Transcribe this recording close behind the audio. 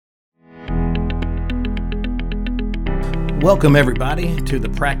Welcome, everybody, to the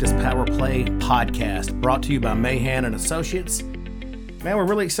Practice Power Play podcast, brought to you by Mahan and Associates. Man, we're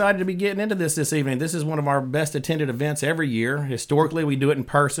really excited to be getting into this evening. This is one of our best attended events every year. Historically, we do it in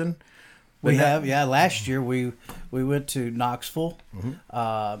person. Last year we went to Knoxville,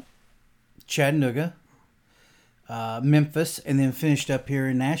 Chattanooga, Memphis, and then finished up here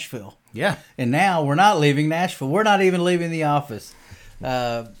in Nashville. Yeah. And now we're not leaving Nashville. We're not even leaving the office.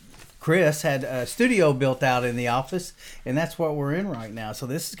 Chris had a studio built out in the office, and that's what we're in right now. So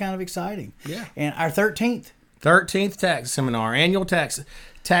this is kind of exciting. Yeah. And our 13th tax seminar, annual tax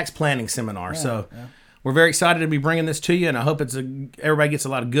planning seminar. We're very excited to be bringing this to you, and I hope everybody gets a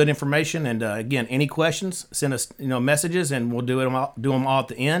lot of good information. And again, any questions, send us messages, and we'll do them all at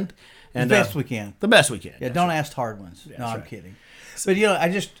the end. And the best we can. The best we can. Yeah, don't ask hard ones. Yeah, no, I'm right. kidding. But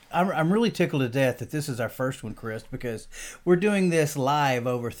I'm really tickled to death that this is our first one, Chris, because we're doing this live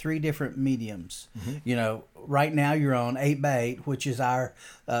over 3 different mediums. Mm-hmm. Right now you're on 8x8, which is our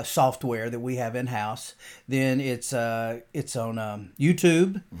software that we have in house. Then it's on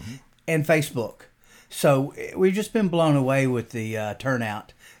YouTube and Facebook. So we've just been blown away with the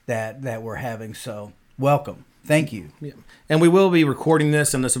turnout that we're having. So welcome. Thank you. Yeah. And we will be recording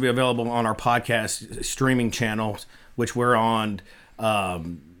this, and this will be available on our podcast streaming channels, which we're on.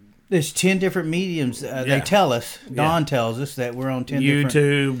 There's 10 different mediums. They tell us. Don tells us that we're on 10 different.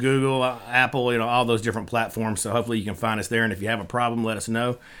 YouTube, Google, Apple, all those different platforms. So hopefully you can find us there. And if you have a problem, let us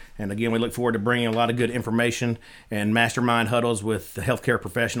know. And again, we look forward to bringing a lot of good information and mastermind huddles with the healthcare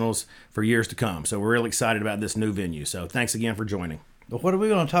professionals for years to come. So we're really excited about this new venue. So thanks again for joining. But what are we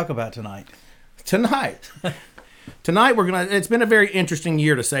going to talk about tonight? Tonight it's been a very interesting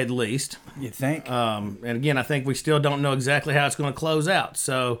year, to say the least. You think? And again, I think we still don't know exactly how it's going to close out.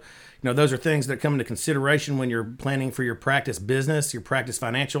 So, those are things that come into consideration when you're planning for your practice business, your practice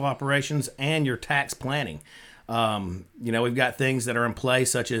financial operations, and your tax planning. We've got things that are in play,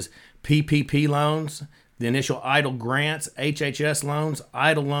 such as PPP loans, the initial EIDL grants, HHS loans,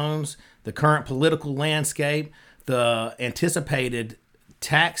 EIDL loans, the current political landscape, the anticipated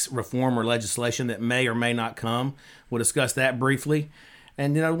tax reform or legislation that may or may not come. We'll discuss that briefly.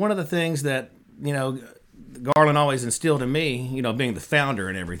 And, one of the things that, Garland always instilled in me, being the founder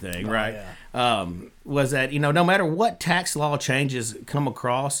and everything, right, was that, no matter what tax law changes come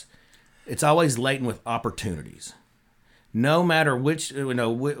across, it's always laden with opportunities. No matter which, which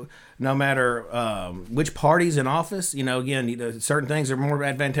party's in office, certain things are more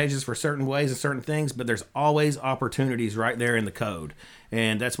advantageous for certain ways and certain things, but there's always opportunities right there in the code.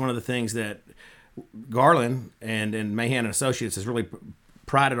 And that's one of the things that Garland and Mahan and Associates has really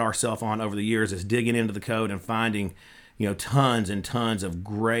prided ourselves on over the years, is digging into the code and finding, tons and tons of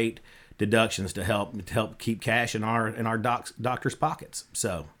great deductions to help keep cash in our doctors' pockets.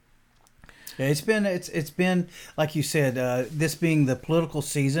 So. Yeah, it's been like you said, this being the political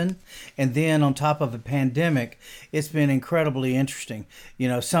season, and then on top of a pandemic, it's been incredibly interesting.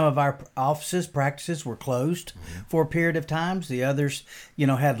 Some of our practices were closed for a period of times. The others,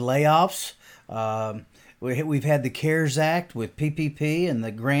 had layoffs. We've had the CARES Act with PPP and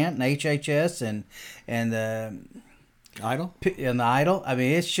the grant and HHS and the EIDL. And the EIDL. I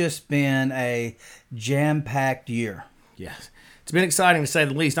mean, it's just been a jam-packed year. Yes. It's been exciting, to say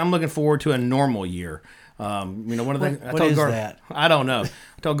the least. I'm looking forward to a normal year. One of the things I told Garland, that? I don't know.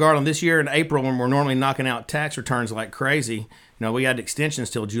 I told Garland this year in April, when we're normally knocking out tax returns like crazy, we had extensions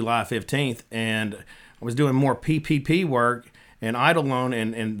till July 15th, and I was doing more PPP work and EIDL loan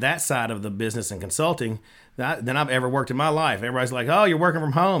and that side of the business and consulting than I've ever worked in my life. Everybody's like, "Oh, you're working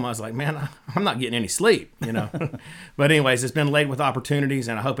from home." I was like, "Man, I'm not getting any sleep," But anyways, it's been laden with opportunities,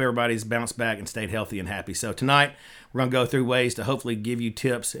 and I hope everybody's bounced back and stayed healthy and happy. So tonight, we're going to go through ways to hopefully give you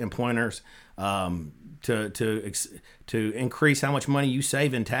tips and pointers to increase how much money you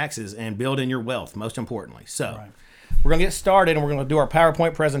save in taxes and build in your wealth, most importantly. So We're going to get started, and we're going to do our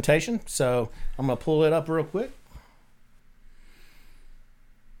PowerPoint presentation. So I'm going to pull it up real quick.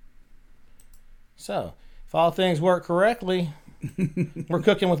 So if all things work correctly, we're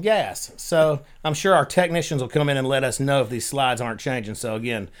cooking with gas. So I'm sure our technicians will come in and let us know if these slides aren't changing. So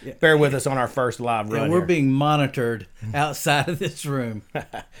again, bear with us on our first live run. We're being monitored outside of this room.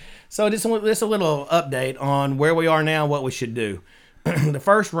 So just a little update on where we are now, what we should do. The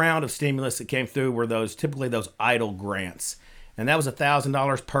first round of stimulus that came through were typically those EIDL grants. And that was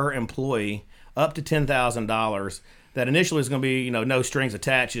 $1,000 per employee, up to $10,000. That initially was going to be, no strings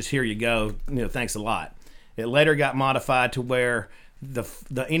attached, just here you go, thanks a lot. It later got modified to where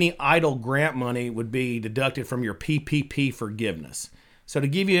any EIDL grant money would be deducted from your PPP forgiveness. So to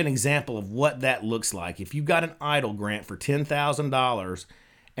give you an example of what that looks like, if you got an EIDL grant for $10,000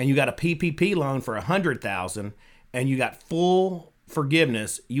 and you got a PPP loan for $100,000, and you got full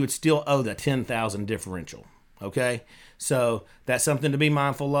forgiveness, you would still owe the $10,000 differential. Okay, so that's something to be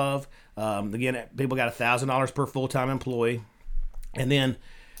mindful of. Again, people got $1,000 per full-time employee, and then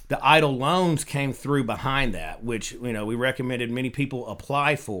the idle loans came through behind that, which we recommended many people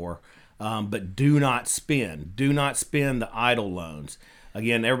apply for, but do not spend. Do not spend the idle loans.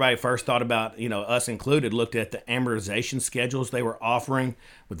 Again, everybody first thought about, us included, looked at the amortization schedules they were offering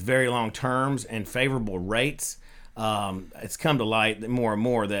with very long terms and favorable rates. It's come to light more and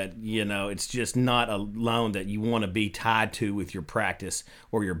more that, it's just not a loan that you want to be tied to with your practice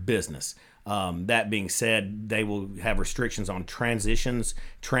or your business. That being said, they will have restrictions on transitions,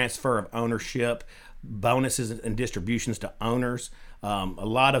 transfer of ownership, bonuses and distributions to owners. A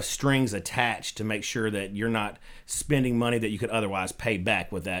lot of strings attached to make sure that you're not spending money that you could otherwise pay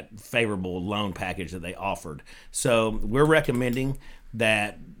back with that favorable loan package that they offered. So we're recommending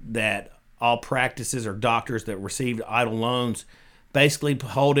that all practices or doctors that received idle loans basically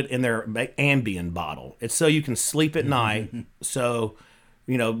hold it in their Ambien bottle. It's so you can sleep at night. So,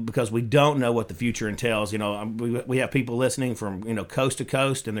 because we don't know what the future entails. We have people listening from, coast to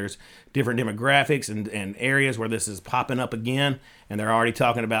coast, and there's different demographics and areas where this is popping up again, and they're already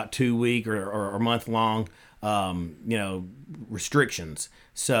talking about 2-week or month-long, restrictions.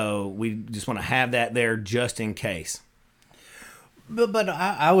 So we just want to have that there just in case. But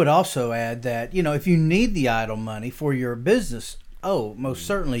I would also add that, if you need the idle money for your business, most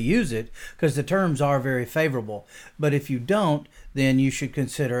certainly use it, because the terms are very favorable. But if you don't, then you should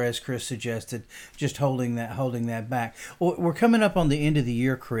consider, as Chris suggested, just holding that back. Well, we're coming up on the end of the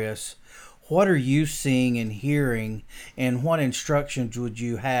year, Chris. What are you seeing and hearing, and what instructions would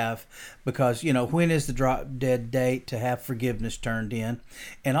you have? Because, when is the drop dead date to have forgiveness turned in?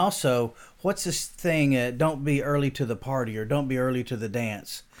 And also, what's this thing, don't be early to the party or don't be early to the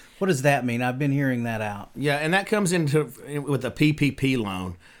dance? What does that mean? I've been hearing that out. Yeah, and that comes into with a PPP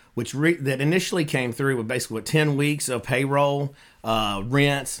loan, which that initially came through with basically 10 weeks of payroll,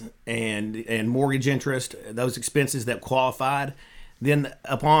 rents, and mortgage interest, those expenses that qualified. Then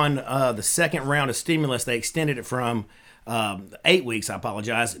upon the second round of stimulus, they extended it from 8 weeks,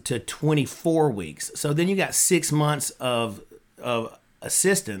 to 24 weeks. So then you got 6 months of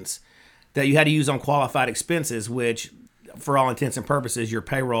assistance that you had to use on qualified expenses, which for all intents and purposes, your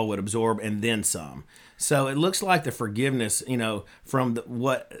payroll would absorb and then some. So it looks like the forgiveness, from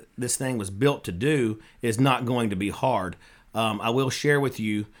what this thing was built to do is not going to be hard. I will share with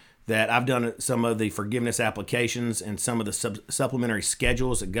you that I've done some of the forgiveness applications and some of the supplementary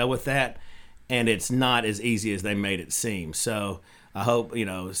schedules that go with that, and it's not as easy as they made it seem. So I hope, I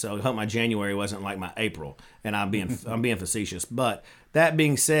hope my January wasn't like my April, and I'm being facetious. But that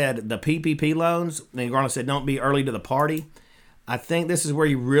being said, the PPP loans, and Garland said, don't be early to the party. I think this is where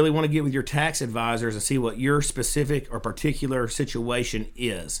you really want to get with your tax advisors and see what your specific or particular situation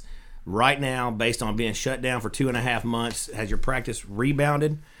is. Right now, based on being shut down for 2.5 months, has your practice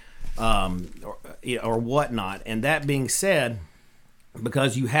rebounded or whatnot? And that being said,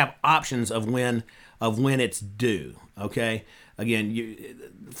 because you have options of when it's due, okay? Again,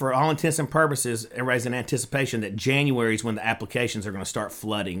 for all intents and purposes, everybody's in anticipation that January is when the applications are going to start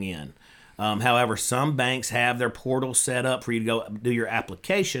flooding in. However, some banks have their portal set up for you to go do your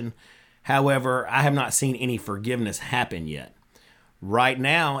application. However, I have not seen any forgiveness happen yet. Right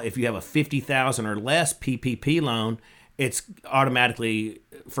now, if you have a $50,000 or less PPP loan, it's automatically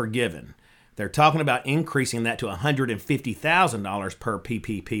forgiven. They're talking about increasing that to $150,000 per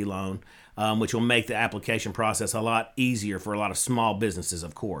PPP loan, which will make the application process a lot easier for a lot of small businesses,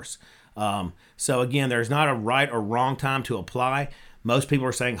 of course. So again, there's not a right or wrong time to apply. Most people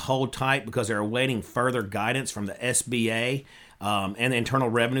are saying hold tight because they're awaiting further guidance from the SBA and the Internal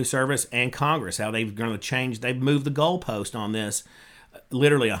Revenue Service and Congress, how they're going to change. They've moved the goalpost on this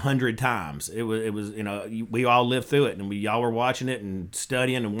literally 100 times. It was we all lived through it, and y'all were watching it and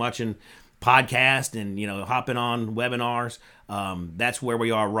studying and watching podcasts and hopping on webinars. That's where we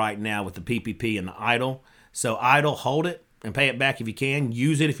are right now with the PPP and the idle. So idle, hold it and pay it back if you can.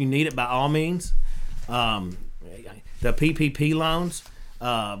 Use it if you need it by all means. The PPP loans,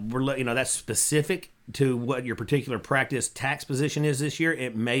 that's specific to what your particular practice tax position is this year.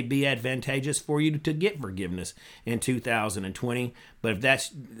 It may be advantageous for you to get forgiveness in 2020, but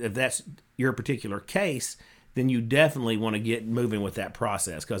if that's your particular case, then you definitely want to get moving with that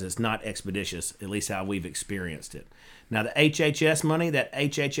process because it's not expeditious, at least how we've experienced it. Now, the HHS money, that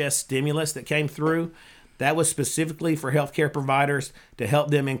HHS stimulus that came through, that was specifically for healthcare providers to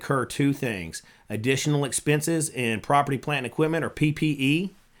help them incur two things: additional expenses in property, plant, and equipment, or PPE,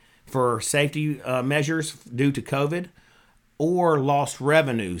 for safety measures due to COVID, or lost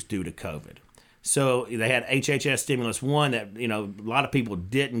revenues due to COVID. So they had HHS Stimulus 1 that, a lot of people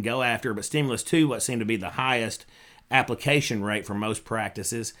didn't go after, but Stimulus 2, what seemed to be the highest application rate for most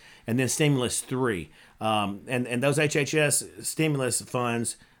practices, and then Stimulus 3. And those HHS stimulus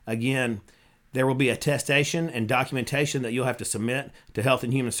funds, again, there will be attestation and documentation that you'll have to submit to Health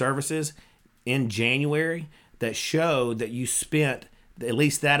and Human Services in January that show that you spent at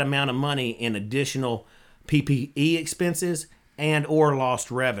least that amount of money in additional PPE expenses and or lost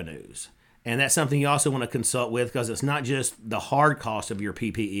revenues. And that's something you also want to consult with, because it's not just the hard cost of your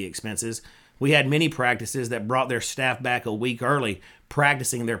PPE expenses. We had many practices that brought their staff back a week early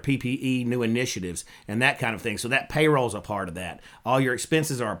practicing their PPE new initiatives and that kind of thing. So that payroll's a part of that. All your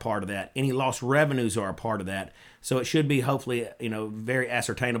expenses are a part of that. Any lost revenues are a part of that. So it should be hopefully, very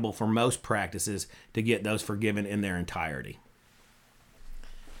ascertainable for most practices to get those forgiven in their entirety.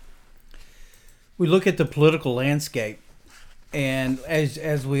 We look at the political landscape, and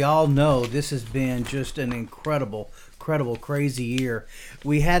as we all know, this has been just an incredible, crazy year.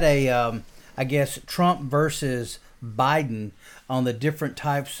 We had a Trump versus Biden on the different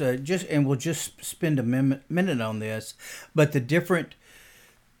types, and we'll just spend a minute on this, but the different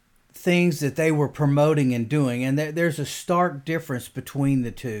things that they were promoting and doing, and there's a stark difference between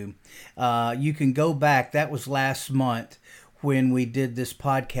the two. You can go back, that was last month when we did this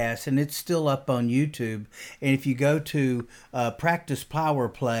podcast, and it's still up on YouTube. And if you go to Practice Power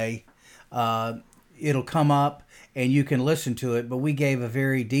Play, it'll come up and you can listen to it. But we gave a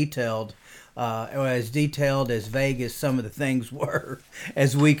very detailed, as detailed, as vague as some of the things were,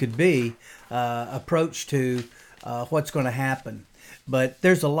 as we could be, approach to what's going to happen. But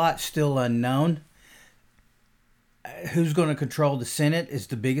there's a lot still unknown. Who's going to control the Senate is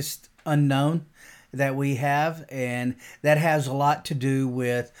the biggest unknown that we have, and that has a lot to do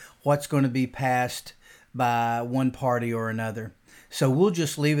with what's going to be passed by one party or another. So we'll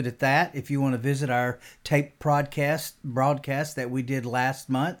just leave it at that. If you want to visit our tape broadcast that we did last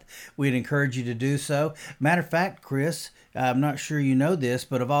month, we'd encourage you to do so. Matter of fact, Chris, I'm not sure you know this,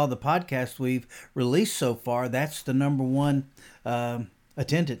 but of all the podcasts we've released so far, that's the number one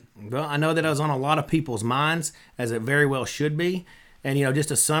attended. Well, I know that it was on a lot of people's minds, as it very well should be. And, just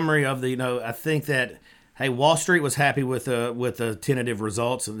a summary of I think that, hey, Wall Street was happy with the tentative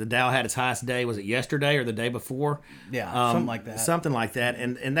results. The Dow had its highest day. Was it yesterday or the day before? Yeah, something like that. Something like that.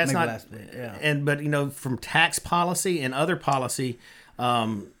 And that's maybe not, last day, yeah. But, from tax policy and other policy,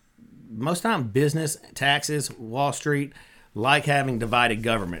 most time business, taxes, Wall Street like having divided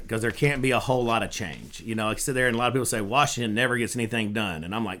government, because there can't be a whole lot of change. I sit there and a lot of people say Washington never gets anything done,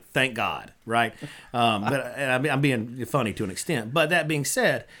 and I'm like, thank God, right? But I'm being funny to an extent. But that being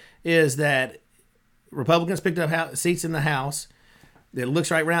said, is that Republicans picked up seats in the House. It looks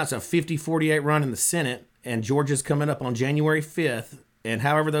right now it's a 50-48 run in the Senate, and Georgia's coming up on January 5th. And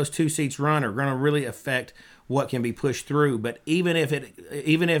however those two seats run are going to really affect what can be pushed through. But even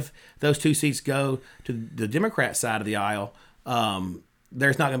if those two seats go to the Democrat side of the aisle,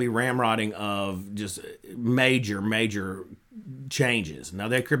 there's not going to be ramrodding of just major changes. Now,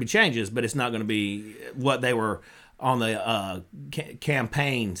 there could be changes, but it's not going to be what they were on the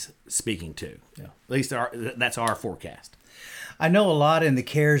campaigns speaking to. Yeah. At least that's our forecast. I know a lot in the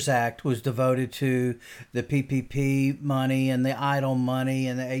CARES Act was devoted to the PPP money and the EIDL money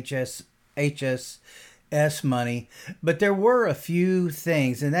and the HSS money, but there were a few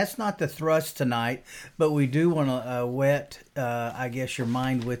things, and that's not the thrust tonight, but we do want to whet, your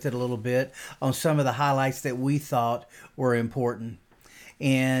mind with it a little bit on some of the highlights that we thought were important.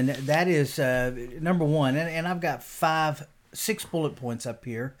 And that is, number one, and I've got 6 bullet points up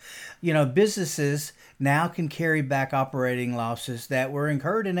here. Businesses now can carry back operating losses that were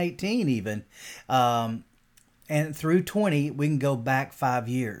incurred in 18 even. And through 20, we can go back 5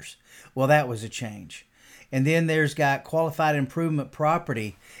 years. Well, that was a change. And then there's got qualified improvement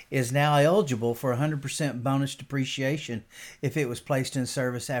property is now eligible for 100% bonus depreciation if it was placed in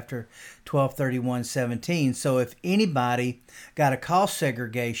service after 12/31/17. So if anybody got a cost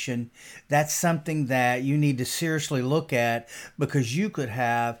segregation, that's something that you need to seriously look at, because you could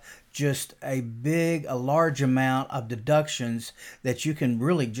have just a large amount of deductions that you can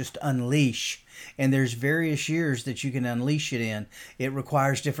really just unleash. And there's various years that you can unleash it in. It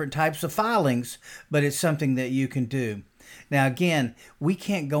requires different types of filings, but it's something that you can do. Now, again, we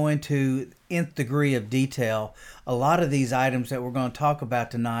can't go into nth degree of detail. A lot of these items that we're going to talk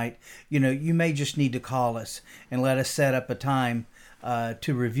about tonight, you may just need to call us and let us set up a time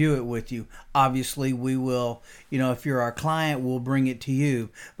to review it with you. Obviously, we will, if you're our client, we'll bring it to you.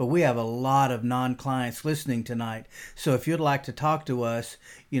 But we have a lot of non-clients listening tonight. So if you'd like to talk to us,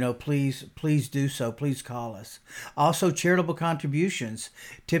 please do so. Please call us. Also, charitable contributions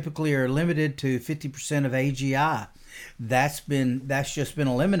typically are limited to 50% of AGI. That's just been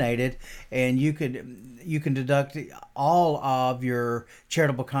eliminated, and you can deduct all of your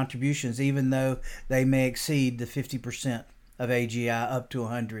charitable contributions, even though they may exceed the 50% of AGI up to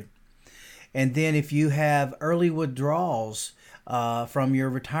 100. And then if you have early withdrawals from your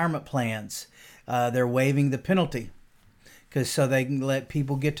retirement plans, they're waiving the penalty, so they can let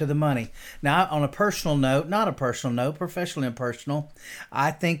people get to the money. Now, on a personal note, not a personal note, professional and personal,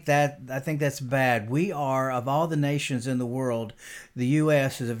 I think that's bad. We are, of all the nations in the world, the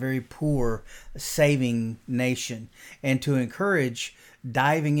U.S. is a very poor saving nation. And to encourage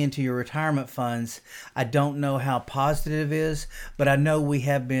diving into your retirement funds, I don't know how positive it is, but I know we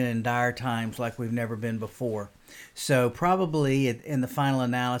have been in dire times like we've never been before. So probably in the final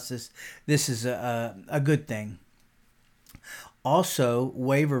analysis, this is a good thing. Also,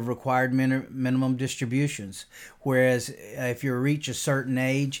 waiver of required minimum distributions. Whereas if you reach a certain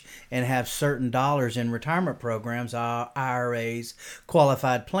age and have certain dollars in retirement programs, IRAs,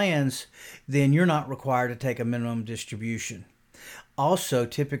 qualified plans, then you're not required to take a minimum distribution. Also,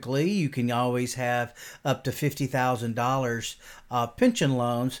 typically, you can always have up to $50,000 pension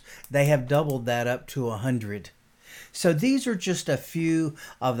loans. They have doubled that up to $100,000. So these are just a few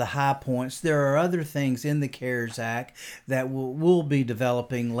of the high points. There are other things in the CARES Act that we'll be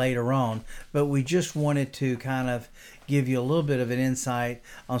developing later on, but we just wanted to kind of give you a little bit of an insight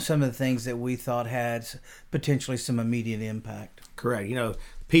on some of the things that we thought had potentially some immediate impact. Correct.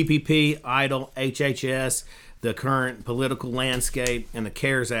 PPP, EIDL, HHS, the current political landscape, and the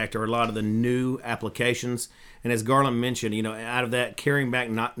CARES Act are a lot of the new applications. And as Garland mentioned, out of that, carrying back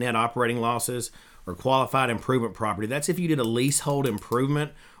net operating losses or qualified improvement property. That's if you did a leasehold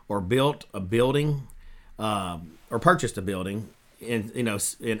improvement or built a building or purchased a building in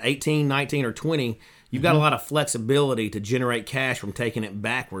 18, 19, or 20. You've got a lot of flexibility to generate cash from taking it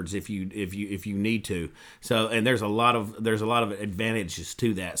backwards if you need to. So, and there's a lot of advantages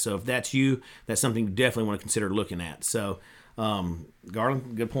to that. So if that's you, that's something you definitely want to consider looking at. So,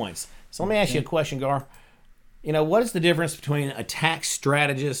 Garland, good points. So let me ask you a question, Gar. What is the difference between a tax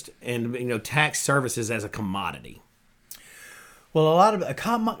strategist and tax services as a commodity? Well, a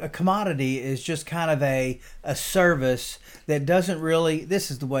commodity is just kind of a service that doesn't really,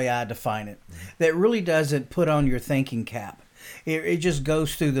 this is the way I define it, that really doesn't put on your thinking cap. It just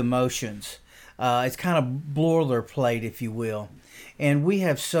goes through the motions. It's kind of boilerplate, if you will. And we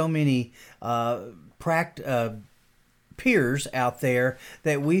have so many peers out there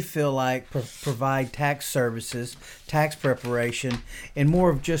that we feel like provide tax services, tax preparation, in more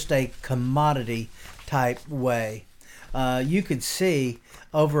of just a commodity type way. You could see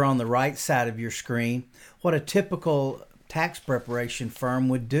over on the right side of your screen what a typical tax preparation firm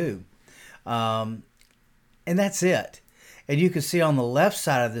would do. And that's it. And you can see on the left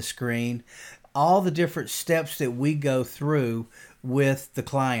side of the screen all the different steps that we go through with the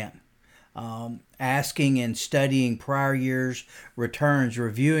client. Asking and studying prior year's returns,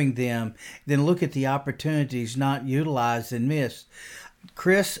 reviewing them, then look at the opportunities not utilized and missed.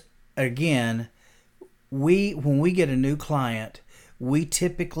 Chris, again, when we get a new client, we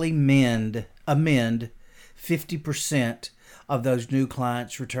typically amend 50% of those new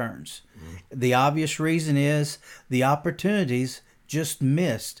clients' returns. The obvious reason is the opportunities just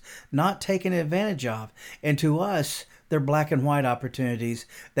missed, not taken advantage of. And to us, they're black and white opportunities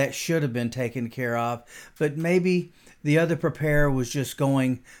that should have been taken care of, but maybe the other preparer was just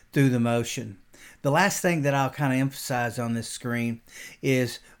going through the motion. The last thing that I'll kind of emphasize on this screen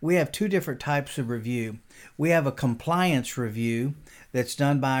is we have two different types of review. We have a compliance review that's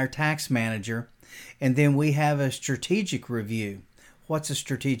done by our tax manager, and then we have a strategic review. What's a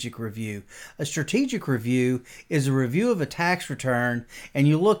strategic review? A strategic review is a review of a tax return, and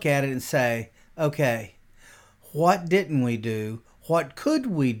you look at it and say, okay, what didn't we do? What could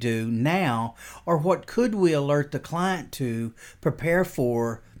we do now? Or what could we alert the client to prepare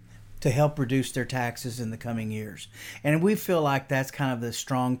for to help reduce their taxes in the coming years? And we feel like that's kind of the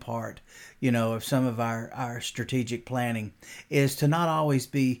strong part, of some of our strategic planning, is to not always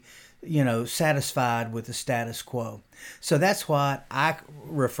be, satisfied with the status quo. So that's what I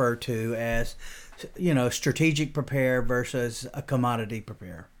refer to as, strategic prepare versus a commodity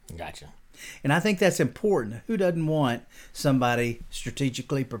prepare. Gotcha. And I think that's important. Who doesn't want somebody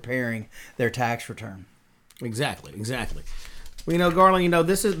strategically preparing their tax return? Exactly. Well, Garland,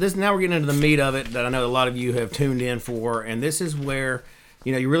 this. Now we're getting into the meat of it that I know a lot of you have tuned in for, and this is where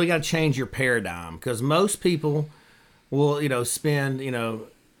you really got to change your paradigm, because most people will spend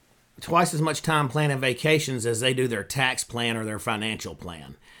twice as much time planning vacations as they do their tax plan or their financial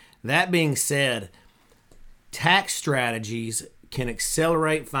plan. That being said, tax strategies can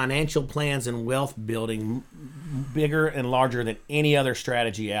accelerate financial plans and wealth building bigger and larger than any other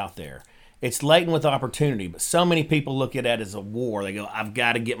strategy out there. It's laden with opportunity, but so many people look at it as a war. They go, I've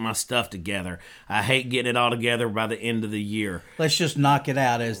got to get my stuff together. I hate getting it all together by the end of the year. Let's just knock it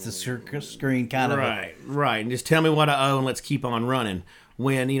out as the screen kind of... Right. And just tell me what I owe and let's keep on running.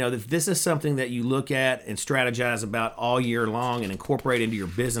 When, if this is something that you look at and strategize about all year long and incorporate into your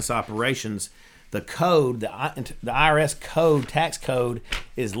business operations, the code, the IRS code, tax code,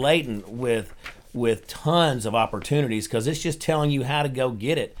 is laden with tons of opportunities, because it's just telling you how to go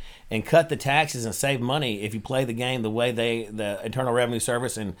get it and cut the taxes and save money if you play the game the way the Internal Revenue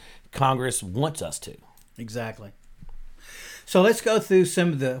Service and Congress wants us to. Exactly. So let's go through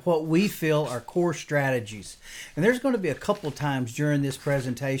some of what we feel are core strategies. And there's going to be a couple times during this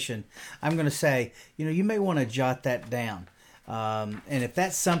presentation I'm going to say, you may want to jot that down. And if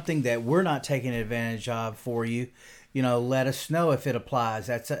that's something that we're not taking advantage of for you, let us know if it applies.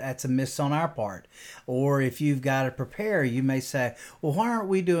 That's a miss on our part. Or if you've got to prepare, you may say, well, why aren't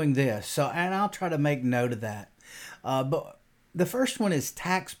we doing this? And I'll try to make note of that. But the first one is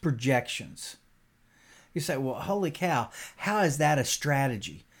tax projections. You say, well, holy cow, how is that a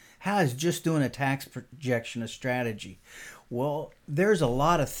strategy? How is just doing a tax projection a strategy? Well, there's a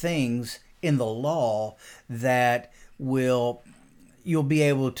lot of things in the law that you'll be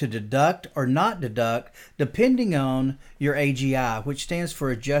able to deduct or not deduct depending on your AGI, which stands for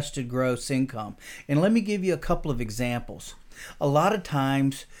adjusted gross income. And let me give you a couple of examples. A lot of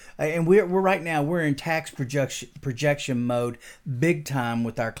times, and we're right now, we're in tax projection mode big time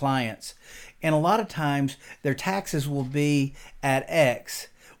with our clients. And a lot of times their taxes will be at X.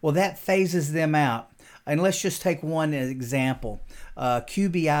 Well, that phases them out. And let's just take one example.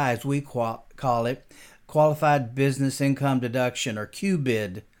 QBI, as we call it, Qualified Business Income Deduction, or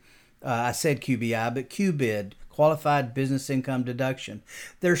QBID. I said QBI, but QBID, Qualified Business Income Deduction.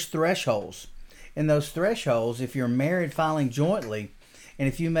 There's thresholds. And those thresholds, if you're married filing jointly, and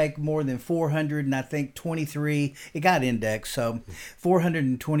if you make more than 400 and I think 23, it got indexed, so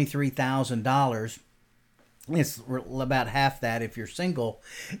 $423,000, it's about half that if you're single,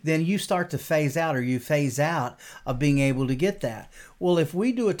 then you start to phase out of being able to get that. Well, if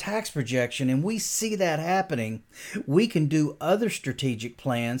we do a tax projection and we see that happening, we can do other strategic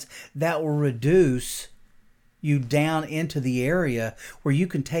plans that will reduce you down into the area where you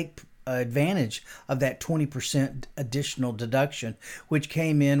can take advantage of that 20% additional deduction, which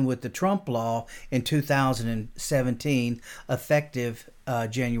came in with the Trump law in 2017, effective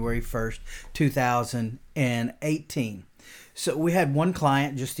January 1st, 2018. So we had one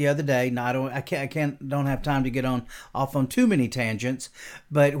client just the other day. Now don't have time to get off on too many tangents,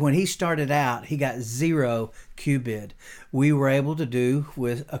 but when he started out, he got 0 QBID. We were able to do,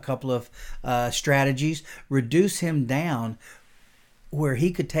 with a couple of strategies, reduce him down where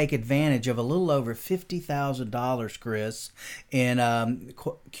he could take advantage of a little over $50,000, Chris, in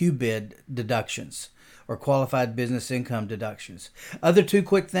QBID deductions, or qualified business income deductions. Other two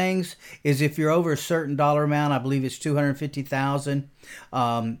quick things is, if you're over a certain dollar amount, I believe it's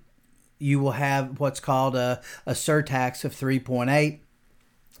 $250,000, you will have what's called a surtax of 3.8.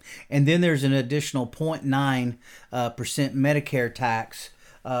 And then there's an additional 0.9% Medicare tax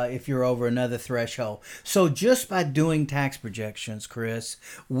if you're over another threshold. So just by doing tax projections, Chris,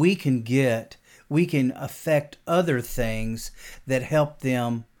 we can affect other things that help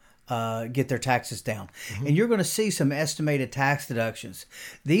them get their taxes down. Mm-hmm. And you're going to see some estimated tax deductions.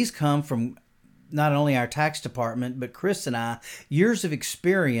 These come from not only our tax department, but Chris and I, years of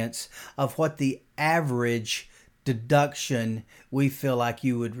experience of what the average deduction we feel like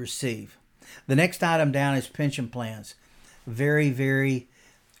you would receive. The next item down is pension plans. Very, very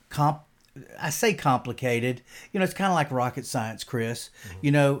I say complicated. It's kind of like rocket science, Chris.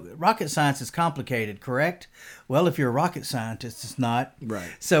 Mm-hmm. Rocket science is complicated, correct? Well, if you're a rocket scientist, it's not.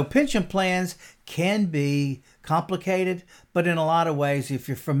 Right. So pension plans can be complicated, but in a lot of ways, if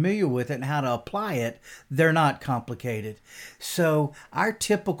you're familiar with it and how to apply it, they're not complicated. So our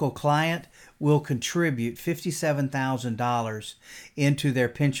typical client will contribute $57,000 into their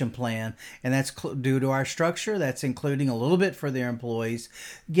pension plan, and that's due to our structure. That's including a little bit for their employees,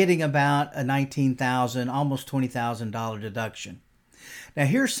 getting about a $19,000, almost $20,000 deduction. Now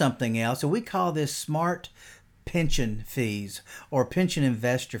here's something else, and we call this smart pension fees or pension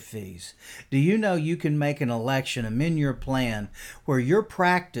investor fees. Do you know you can make an election, amend your plan, where your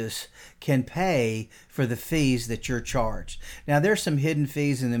practice can pay for the fees that you're charged? Now, there's some hidden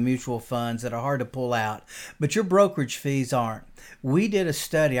fees in the mutual funds that are hard to pull out, but your brokerage fees aren't. We did a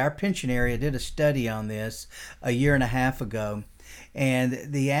study, our pension area did a study on this a year and a half ago,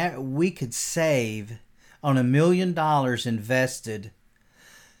 and we could save on $1 million invested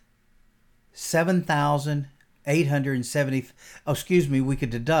we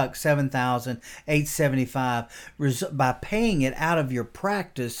could deduct $7,875 by paying it out of your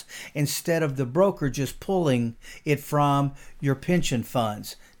practice instead of the broker just pulling it from your pension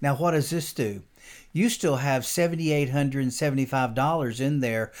funds. Now, what does this do? You still have $7,875 in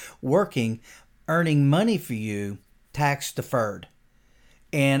there working, earning money for you, tax deferred.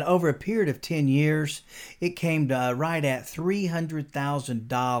 And over a period of 10 years, it came to right at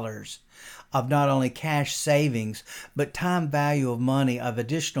 $300,000 of not only cash savings, but time value of money, of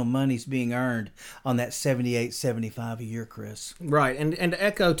additional monies being earned on that $7,875 a year, Chris. Right. And to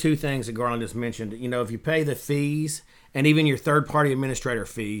echo two things that Garland just mentioned, if you pay the fees and even your third-party administrator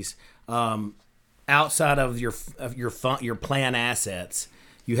fees outside of your plan assets,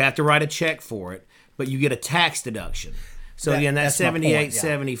 you have to write a check for it, but you get a tax deduction. So again, that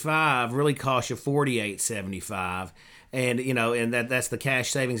 $7,875 really costs you $4,875. And that's the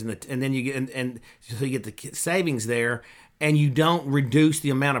cash savings, and then you get so you get the savings there, and you don't reduce the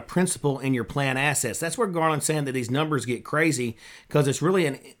amount of principal in your plan assets. That's where Garland's saying that these numbers get crazy, because it's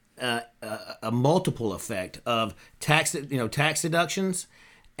really a multiple effect of tax deductions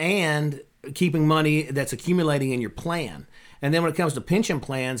and keeping money that's accumulating in your plan. And then when it comes to pension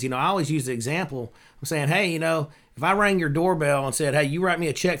plans, I always use the example. I'm saying, hey, if I rang your doorbell and said, hey, you write me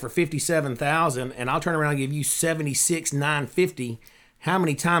a check for $57,000 and I'll turn around and give you $76,950, how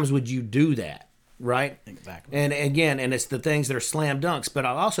many times would you do that? Right? Exactly. And again, it's the things that are slam dunks. But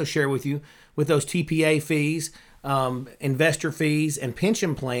I'll also share with you, with those TPA fees, investor fees, and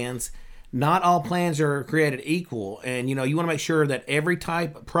pension plans, not all plans are created equal. And, you want to make sure that every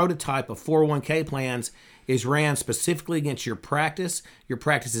prototype of 401k plans is ran specifically against your practice's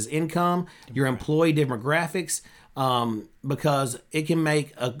income, your employee demographics, because it can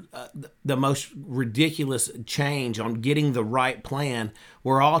make the most ridiculous change on getting the right plan,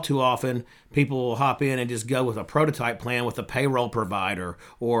 where all too often people will hop in and just go with a prototype plan with a payroll provider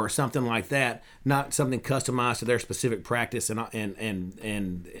or something like that, not something customized to their specific practice and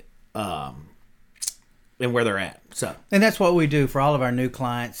where they're at. And that's what we do for all of our new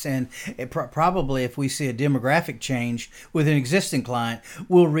clients. And probably if we see a demographic change with an existing client,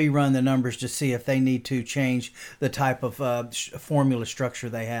 we'll rerun the numbers to see if they need to change the type of formula structure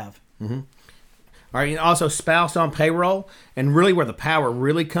they have. Mm-hmm. All right. Also, spouse on payroll, and really where the power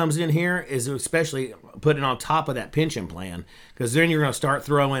really comes in here is especially putting on top of that pension plan, because then you're going to start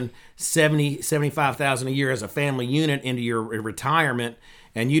throwing $75,000 a year as a family unit into your retirement.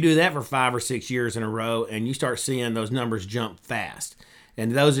 And you do that for 5 or 6 years in a row, and you start seeing those numbers jump fast.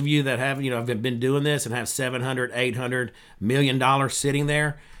 And those of you that have been doing this and have $700, $800 million sitting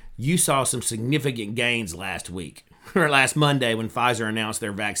there, you saw some significant gains last week or last Monday when Pfizer announced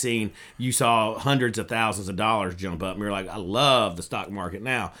their vaccine. You saw hundreds of thousands of dollars jump up, and you're like, I love the stock market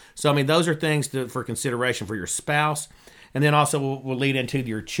now. So those are things for consideration for your spouse. And then also we'll lead into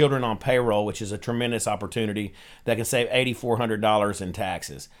your children on payroll, which is a tremendous opportunity that can save $8,400 in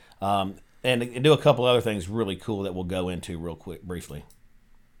taxes. And do a couple other things really cool that we'll go into real quick, briefly.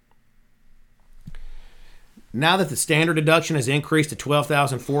 Now that the standard deduction has increased to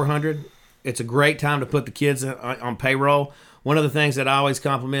 $12,400, it's a great time to put the kids on payroll. One of the things that I always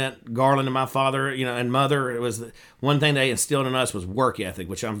compliment Garland and my father, and mother, it was one thing they instilled in us was work ethic,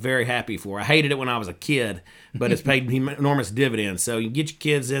 which I'm very happy for. I hated it when I was a kid, but it's paid enormous dividends. So you get your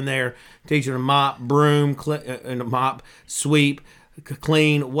kids in there, teach them to mop, broom, sweep,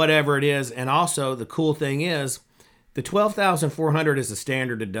 clean, whatever it is. And also the cool thing is, the $12,400 is a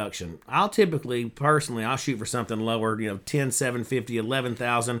standard deduction. I'll typically, personally, I'll shoot for something lower, $10,750,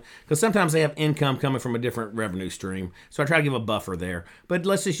 $11,000, because sometimes they have income coming from a different revenue stream. So I try to give a buffer there. But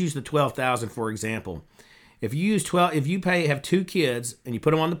let's just use the $12,000 for example. If you have 2 kids and you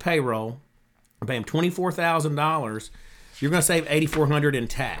put them on the payroll and pay them $24,000, you're going to save $8,400 in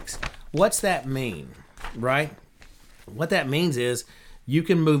tax. What's that mean, right? What that means is you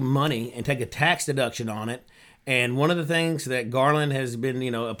can move money and take a tax deduction on it. And one of the things that Garland has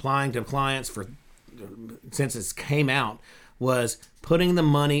been, applying to clients since it came out was putting the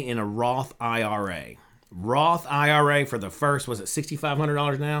money in a Roth IRA. Roth IRA for the first, was it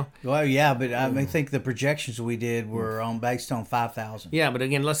 $6,500 now? Well, yeah, but I think the projections we did were based on 5,000. Yeah, but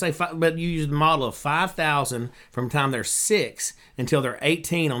again, let's say, but you use the model of 5,000 from the time they're 6 until they're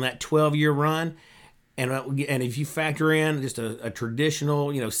 18 on that 12-year run. And if you factor in just a traditional,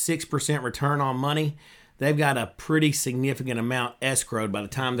 6% return on money, they've got a pretty significant amount escrowed by the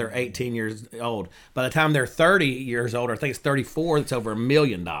time they're 18 years old. By the time they're 30 years old, or I think it's 34, it's over $1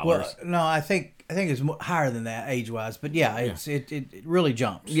 million. Well, no, I think it's higher than that age-wise, but yeah, it really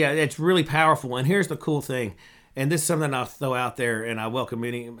jumps. Yeah, it's really powerful. And here's the cool thing, and this is something I'll throw out there, and I welcome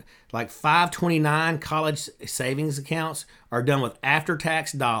any, like 529 college savings accounts are done with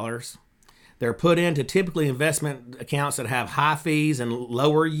after-tax dollars. They're put into typically investment accounts that have high fees and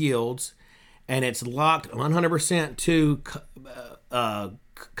lower yields, and it's locked 100% to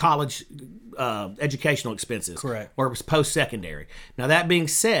college educational expenses. Correct. Or post-secondary. Now, that being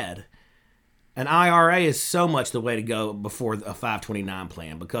said, an IRA is so much the way to go before a 529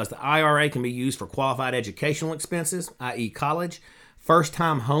 plan, because the IRA can be used for qualified educational expenses, i.e. college,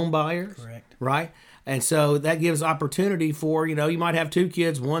 first-time home buyers. Correct. Right? And so that gives opportunity for, you might have two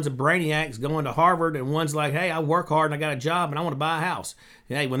kids. One's a brainiac going to Harvard, and one's like, hey, I work hard and I got a job and I want to buy a house.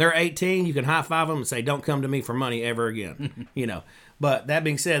 Hey, when they're 18, you can high five them and say, don't come to me for money ever again. But that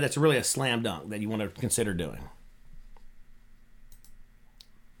being said, that's really a slam dunk that you want to consider doing.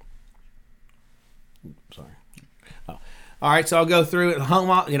 Sorry. Oh. All right, so I'll go through it.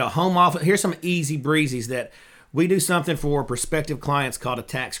 Home office. Here's some easy breezies that we do something for prospective clients called a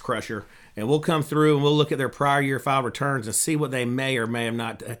tax crusher. And we'll come through and we'll look at their prior year file returns and see what they may or may have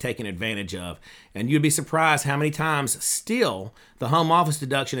not taken advantage of. And you'd be surprised how many times still the home office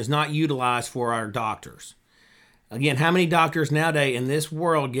deduction is not utilized for our doctors. Again, how many doctors nowadays in this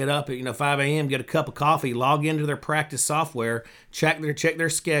world get up at 5 a.m., get a cup of coffee, log into their practice software, check their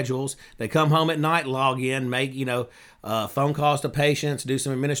schedules. They come home at night, log in, make phone calls to patients, do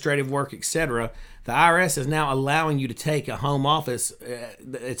some administrative work, etc. The IRS is now allowing you to take a home office.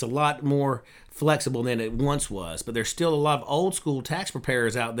 It's a lot more flexible than it once was, but there's still a lot of old school tax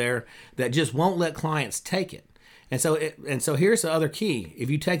preparers out there that just won't let clients take it. And so here's the other key: if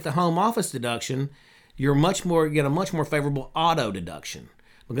you take the home office deduction, you get a much more favorable auto deduction,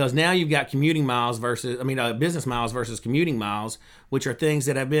 because now you've got commuting miles business miles versus commuting miles, which are things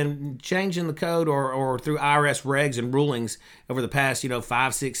that have been changed in the code or through IRS regs and rulings over the past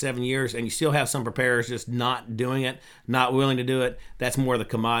 5, 6, 7 years, and you still have some preparers just not doing it, not willing to do it. That's more the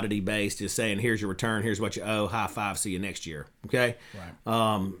commodity based, just saying, here's your return, here's what you owe, high five, see you next year. Okay.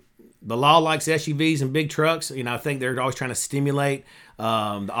 Right. The law likes SUVs and big trucks. I think they're always trying to stimulate the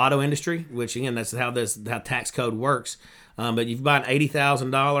auto industry, which again, that's how tax code works. But if you buy an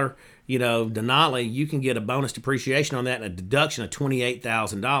 $80,000, Denali, you can get a bonus depreciation on that and a deduction of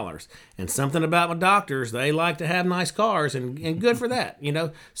 $28,000. And something about my doctors, they like to have nice cars, and good for that,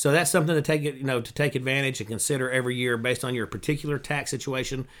 So that's something to take take advantage and consider every year based on your particular tax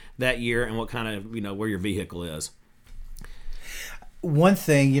situation that year and what kind of where your vehicle is. One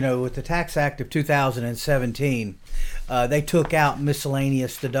thing, with the Tax Act of 2017, they took out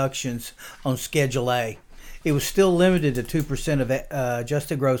miscellaneous deductions on Schedule A. It was still limited to 2% of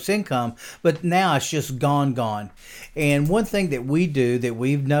adjusted gross income, but now it's just gone. And one thing that we do that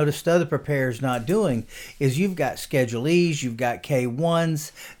we've noticed other preparers not doing is you've got Schedule E's, you've got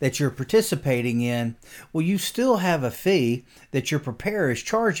K1s that you're participating in. Well, you still have a fee that your preparer is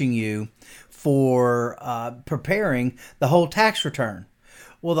charging you for preparing the whole tax return.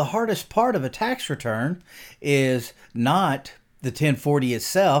 Well, the hardest part of a tax return is not the 1040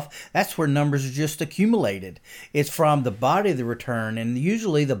 itself. That's where numbers are just accumulated. It's from the body of the return, and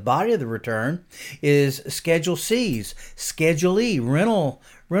usually the body of the return is Schedule C's, Schedule E, rental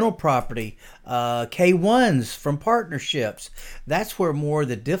property, K1s from partnerships. That's where more of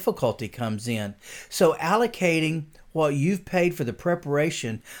the difficulty comes in. So allocating what you've paid for the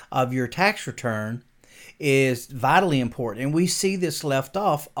preparation of your tax return is vitally important. And we see this left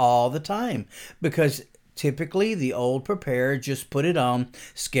off all the time because typically the old preparer just put it on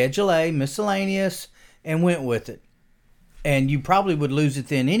Schedule A, miscellaneous, and went with it. And you probably would lose it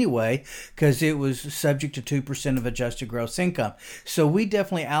then anyway because it was subject to 2% of adjusted gross income. So we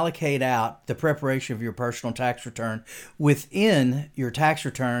definitely allocate out the preparation of your personal tax return within your tax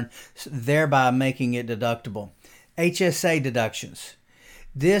return, thereby making it deductible. HSA deductions.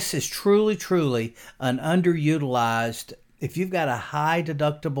 This is truly an underutilized. If you've got a high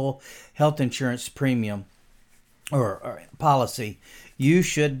deductible health insurance premium or policy, you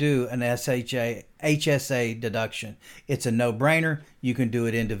should do an HSA deduction. It's a no-brainer. You can do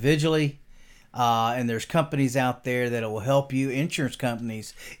it individually. And there's companies out there that will help you, insurance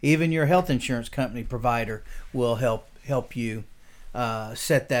companies, even your health insurance company provider will help you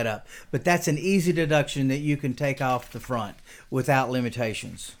set that up. But that's an easy deduction that you can take off the front without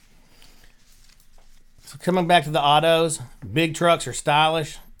limitations. So coming back to the autos, big trucks are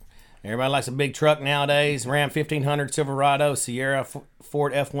stylish. Everybody likes a big truck nowadays. Ram 1500, Silverado, Sierra,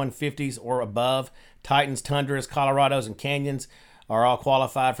 Ford F-150s or above, Titans, Tundras, Colorados, and Canyons are all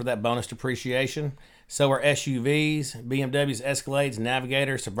qualified for that bonus depreciation. So are SUVs, BMWs, Escalades,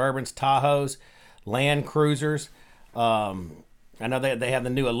 Navigators, Suburbans, Tahoes, Land Cruisers. I know they have the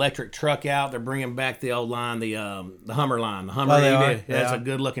new electric truck out. They're bringing back the old line, the Hummer line. The Hummer EV. That's a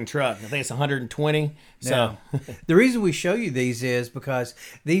good looking truck. I think it's 120. So the reason we show you these is because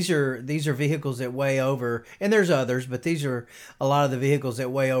these are vehicles that weigh over, and there's others, but these are a lot of the vehicles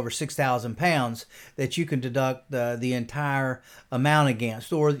that weigh over 6,000 pounds that you can deduct the entire amount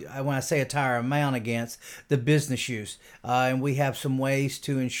against, or when I say entire amount against, the business use. And we have some ways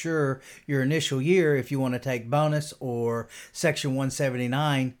to ensure your initial year, if you want to take bonus or Section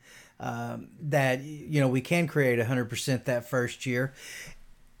 179, that we can create 100% that first year.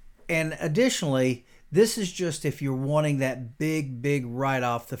 And additionally, this is just if you're wanting that big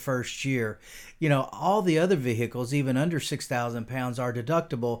write-off the first year. All the other vehicles, even under 6,000 pounds, are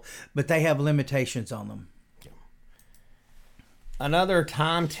deductible, but they have limitations on them. Another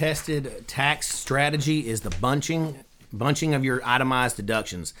time-tested tax strategy is the bunching of your itemized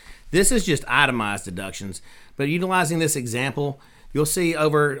deductions. This is just itemized deductions, but utilizing this example, you'll see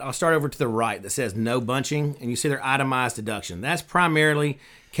I'll start over to the right that says no bunching, and you see their itemized deduction. That's primarily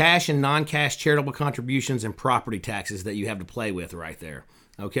cash and non-cash charitable contributions and property taxes that you have to play with right there.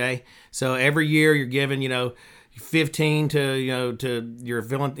 Okay? So every year you're given, 15 to your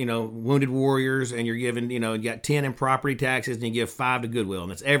wounded warriors, and you're given, you got 10 in property taxes, and you give 5 to Goodwill,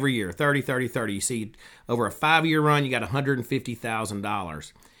 and it's every year, 30, 30, 30. You see over a 5-year run, you got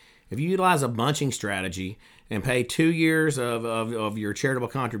 $150,000. If you utilize a bunching strategy and pay 2 years of your charitable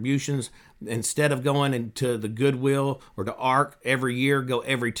contributions, instead of going into the Goodwill or to ARC every year, go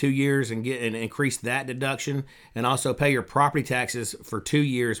every 2 years and increase that deduction, and also pay your property taxes for 2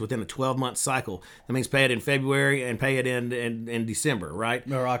 years within a 12-month cycle. That means pay it in February and pay it in December, right?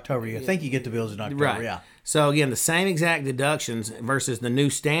 Or October. I think you get the bills in October, right. Yeah. So again, the same exact deductions versus the new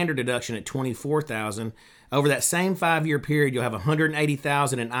standard deduction at $24,000. Over that same 5-year period, you'll have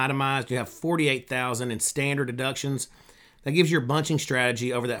 $180,000 in itemized. You have $48,000 in standard deductions. That gives your bunching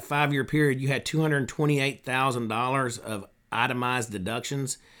strategy over that 5-year period. You had $228,000 of itemized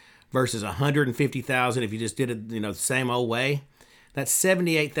deductions versus $150,000 if you just did it, the same old way. That's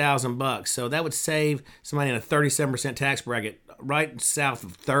 $78,000. So that would save somebody in a 37% tax bracket right south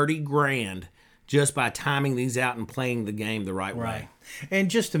of $30,000 just by timing these out and playing the game the right way. And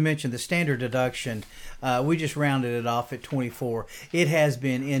just to mention the standard deduction, we just rounded it off at 24. It has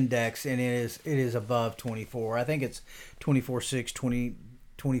been indexed, and it is above 24. I think it's 24.6,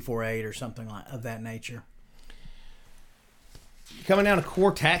 24.8 or something of that nature. Coming down to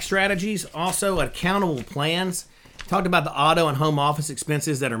core tax strategies, also accountable plans. Talked about the auto and home office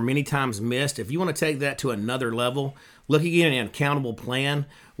expenses that are many times missed. If you want to take that to another level, looking at an accountable plan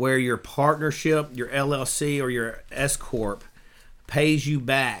where your partnership, your LLC or your S Corp pays you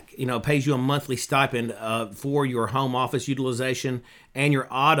back, pays you a monthly stipend for your home office utilization and your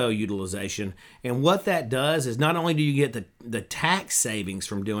auto utilization. And what that does is not only do you get the tax savings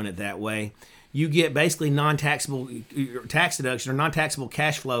from doing it that way, you get basically non-taxable tax deduction or non-taxable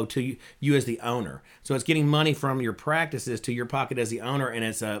cash flow to you as the owner. So it's getting money from your practices to your pocket as the owner, and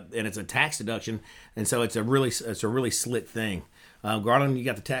it's a tax deduction, and so it's a really slick thing. Garland, you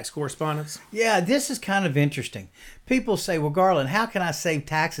got the tax correspondence? Yeah, this is kind of interesting. People say, well, Garland, how can I save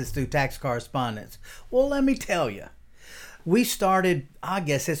taxes through tax correspondence? Well, let me tell you. We started, I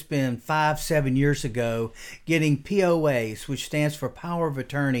guess it's been 5-7 years ago, getting POAs, which stands for Power of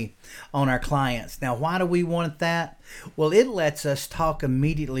Attorney, on our clients. Now, why do we want that? Well, it lets us talk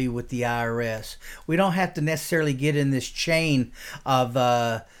immediately with the IRS. We don't have to necessarily get in this chain of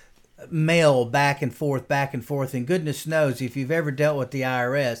mail back and forth. And goodness knows, if you've ever dealt with the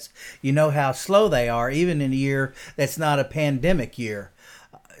IRS, you know how slow they are, even in a year that's not a pandemic year.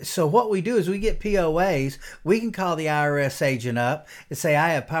 So what we do is we get POAs. We can call the IRS agent up and say, I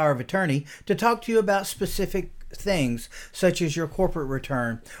have power of attorney to talk to you about specific things such as your corporate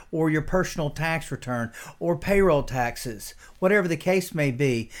return or your personal tax return or payroll taxes, whatever the case may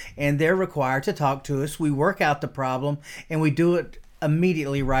be. And they're required to talk to us. We work out the problem and we do it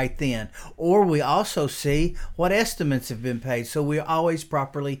immediately right then. Or we also see what estimates have been paid. So we always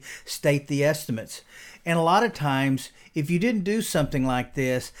properly state the estimates. And a lot of times, if you didn't do something like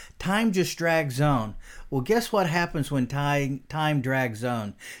this, time just drags on. Well, guess what happens when time drags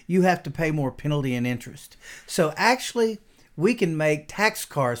on? You have to pay more penalty and interest. So actually, we can make tax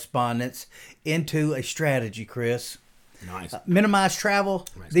correspondence into a strategy, Chris. Nice. Minimize travel.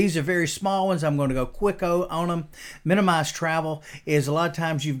 Nice. These are very small ones. I'm going to go quick on them. Minimize travel is a lot of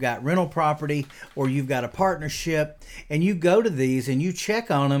times you've got rental property or you've got a partnership, and you go to these and you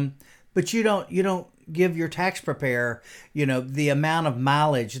check on them, but you don't give your tax preparer, the amount of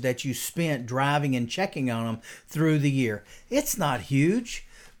mileage that you spent driving and checking on them through the year. It's not huge,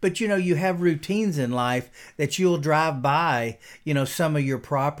 but you have routines in life that you'll drive by, some of your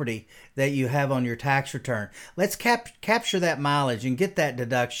property that you have on your tax return. Let's capture that mileage and get that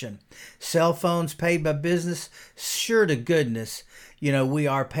deduction. Cell phones paid by business, sure to goodness, we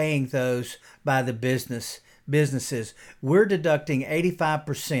are paying those by the businesses. We're deducting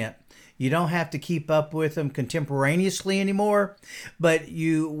 85%. You don't have to keep up with them contemporaneously anymore, but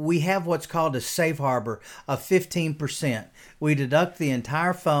we have what's called a safe harbor of 15%. We deduct the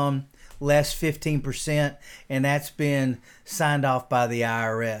entire phone less 15%, and that's been signed off by the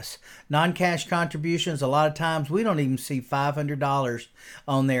IRS. Non-cash contributions, a lot of times we don't even see $500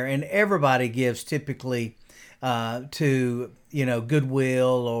 on there, and everybody gives typically to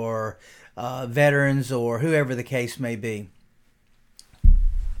Goodwill or veterans or whoever the case may be.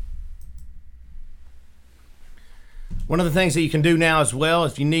 One of the things that you can do now as well,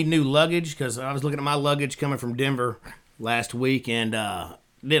 if you need new luggage, because I was looking at my luggage coming from Denver last week and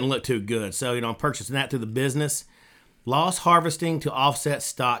didn't look too good. So, I'm purchasing that through the business. Loss harvesting to offset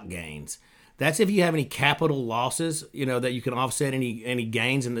stock gains. That's if you have any capital losses, that you can offset any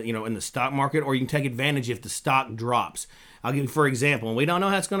gains in the, in the stock market, or you can take advantage if the stock drops. I'll give you, for example, and we don't know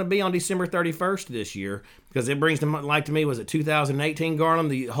how it's going to be on December 31st this year, because it brings to me, was it 2018, Garland?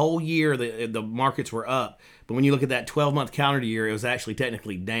 The whole year the markets were up. But when you look at that 12-month calendar year, it was actually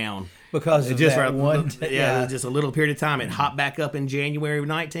technically down. Because of just that one. Yeah, it was just a little period of time. It hopped back up in January of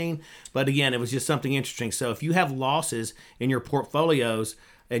 19. But again, it was just something interesting. So if you have losses in your portfolios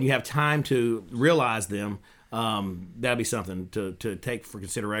and you have time to realize them, that'd be something to take for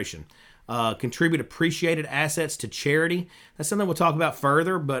consideration. Contribute appreciated assets to charity. That's something we'll talk about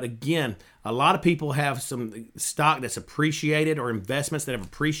further. But again, a lot of people have some stock that's appreciated or investments that have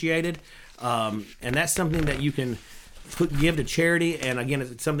appreciated. And that's something that you can give to charity. And again,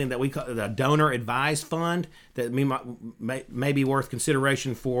 it's something that we call the donor advised fund that may be worth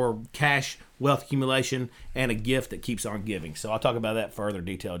consideration for cash wealth accumulation and a gift that keeps on giving. So I'll talk about that further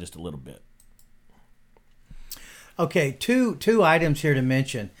detail just a little bit. Okay, two items here to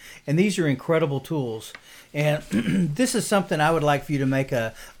mention, and these are incredible tools. And this is something I would like for you to make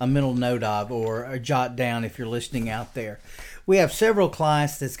a mental note of or a jot down if you're listening out there. We have several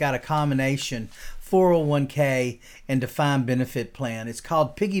clients that's got a combination 401k and defined benefit plan. It's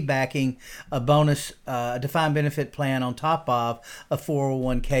called piggybacking a bonus defined benefit plan on top of a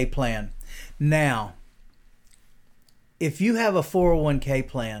 401k plan. Now, if you have a 401k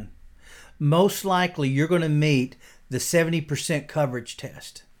plan, most likely you're going to meet the 70% coverage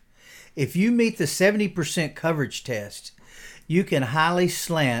test. If you meet the 70% coverage test, you can highly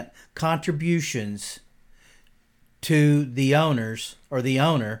slant contributions to the owners or the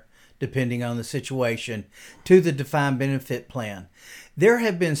owner, depending on the situation, to the defined benefit plan. There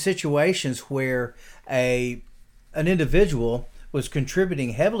have been situations where an individual was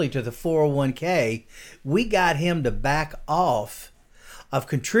contributing heavily to the 401k. We got him to back off of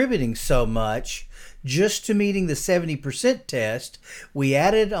contributing so much just to meeting the 70% test. We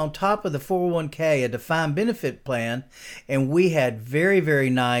added on top of the 401k a defined benefit plan, and we had very, very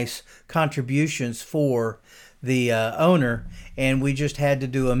nice contributions for the owner, and we just had to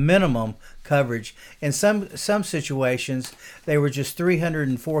do a minimum coverage. In some situations, they were just $300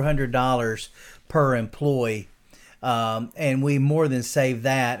 and $400 per employee. And we more than saved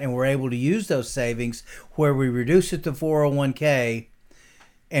that, and we're able to use those savings where we reduce it to 401k,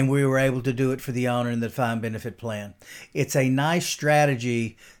 and we were able to do it for the owner in the defined benefit plan. It's a nice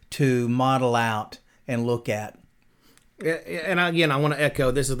strategy to model out and look at. And again, I want to echo,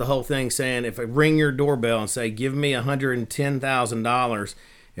 this is the whole thing saying, if I ring your doorbell and say, give me $110,000,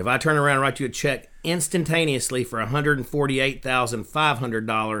 if I turn around and write you a check instantaneously for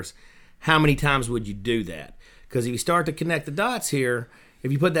 $148,500, how many times would you do that? Because if you start to connect the dots here,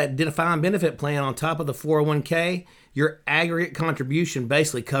 if you put that defined benefit plan on top of the 401k, your aggregate contribution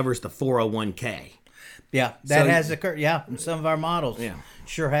basically covers the 401k. Yeah, that has occurred. Yeah, in some of our models. Yeah.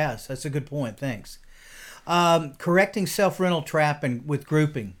 Sure has. That's a good point. Thanks. Correcting self-rental trap and with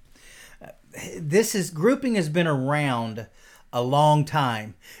grouping. Grouping has been around a long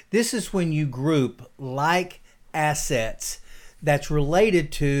time. This is when you group like assets that's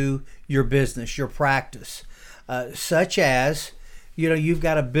related to your business, your practice, such as, you've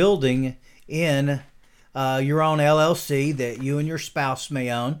got a building in your own LLC that you and your spouse may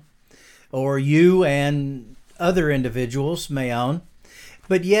own, or you and other individuals may own,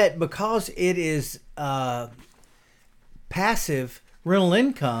 but yet because it is passive rental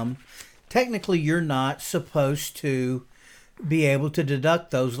income, technically you're not supposed to be able to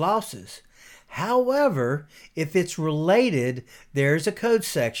deduct those losses. However, if it's related, there's a code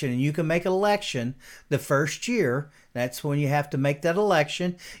section and you can make an election the first year. That's when you have to make that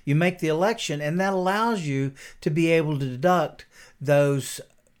election. You make the election, and that allows you to be able to deduct those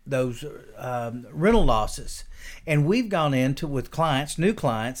rental losses. And we've gone into with clients, new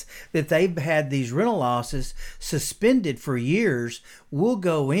clients, that they've had these rental losses suspended for years. We'll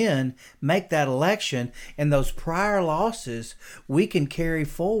go in, make that election, and those prior losses we can carry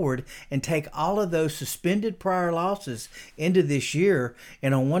forward and take all of those suspended prior losses into this year.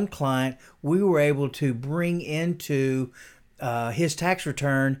 And on one client, we were able to bring into his tax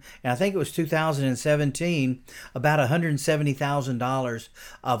return, and I think it was 2017, about $170,000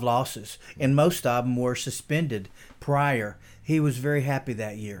 of losses, and most of them were suspended prior. He was very happy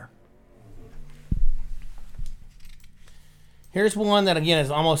that year. Here's one that, again, is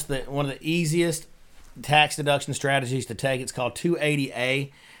almost one of the easiest tax deduction strategies to take. It's called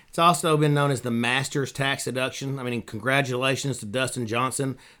 280A. It's also been known as the Master's Tax Deduction. I mean, congratulations to Dustin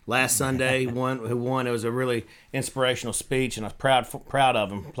Johnson last Sunday, who won. It was a really inspirational speech, and I was proud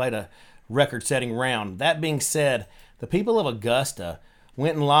of him. Played a record-setting round. That being said, the people of Augusta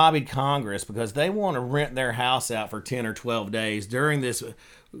went and lobbied Congress because they want to rent their house out for 10 or 12 days during this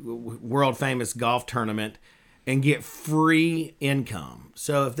world-famous golf tournament and get free income.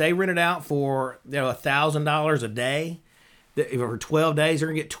 So if they rent it out for $1,000 a day, for 12 days, they're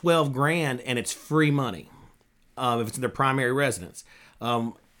going to get $12,000, and it's free money if it's their primary residence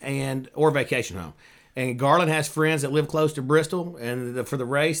or vacation home. And Garland has friends that live close to Bristol, and for the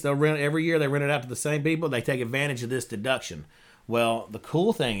race, they'll rent every year. They rent it out to the same people. They take advantage of this deduction. Well, the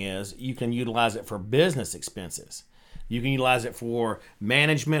cool thing is you can utilize it for business expenses. You can utilize it for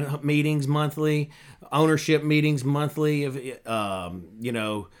management meetings monthly, ownership meetings monthly,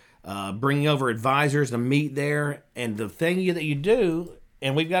 bringing over advisors to meet there. And the thing that you do,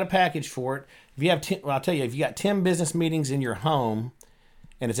 and we've got a package for it. If you have, I'll tell you, if you got 10 business meetings in your home,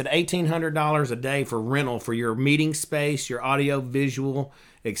 and it's at $1,800 a day for rental for your meeting space, your audio, visual,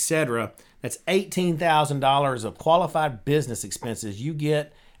 etc., that's $18,000 of qualified business expenses you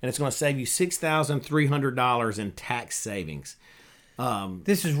get, and it's going to save you $6,300 in tax savings.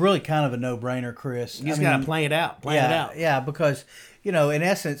 This is really kind of a no-brainer, Chris. You just got to plan it out. Plan it out. Yeah, because, in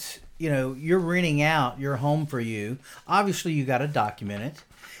essence, you're renting out your home for you. Obviously, you got to document it,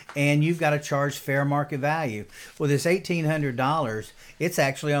 and you've got to charge fair market value. Well, this $1,800, it's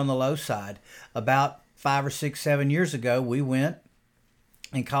actually on the low side. About 5 or 6, 7 years ago, we went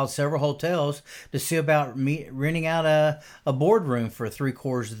and called several hotels to see about renting out a boardroom for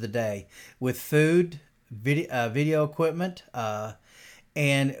 3/4 of the day with food, video equipment,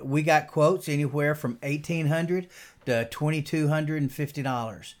 and we got quotes anywhere from $1,800 to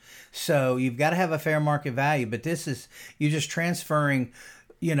 $2,250. So you've got to have a fair market value, but this is, you're just transferring,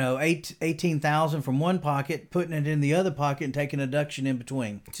 $18,000 from one pocket, putting it in the other pocket, and taking a deduction in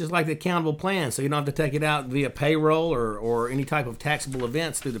between. It's just like the accountable plan, so you don't have to take it out via payroll or any type of taxable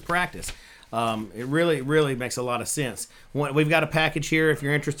events through the practice. It really makes a lot of sense. We've got a package here. If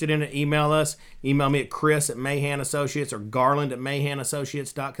you're interested in it, email us. Email me at Chris@Mahan Associates or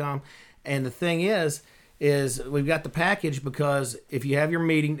Garland@MahanAssociates.com. And the thing is we've got the package because if you have your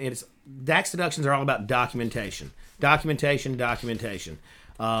meeting, tax deductions are all about documentation. If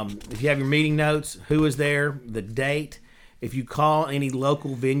you have your meeting notes, who is there, the date. If you call any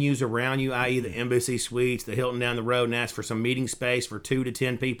local venues around you, i.e. the Embassy Suites, the Hilton down the road, and ask for some meeting space for 2 to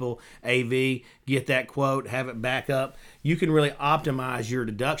 10 people, AV, get that quote, have it back up, you can really optimize your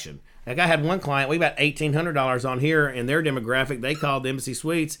deduction. Like I had one client, we got $1,800 on here in their demographic. They called the Embassy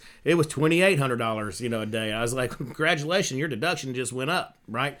Suites. It was $2,800, a day. I was like, congratulations, your deduction just went up,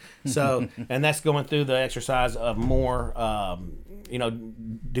 right? So, and that's going through the exercise of more,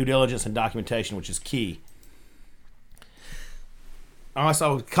 due diligence and documentation, which is key.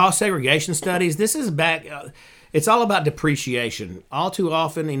 Also, cost segregation studies. This is back. It's all about depreciation. All too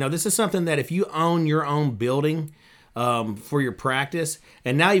often, this is something that if you own your own building for your practice,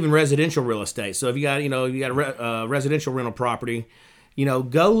 and now even residential real estate. So if you got a residential rental property,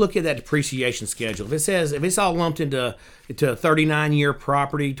 go look at that depreciation schedule. If it's all lumped into a 39-year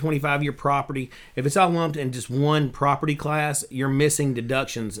property, 25-year property, if it's all lumped in just one property class, you're missing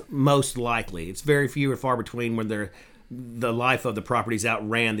deductions most likely. It's very few or far between when the life of the properties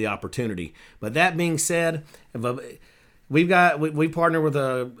outran the opportunity. But that being said, we partner with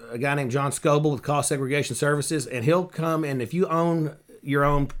a guy named John Scoble with Cost Segregation Services, and he'll come, and if you own your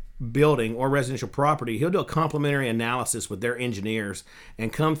own building or residential property, he'll do a complimentary analysis with their engineers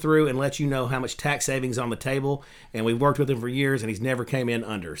and come through and let you know how much tax savings on the table. And we've worked with him for years, and he's never came in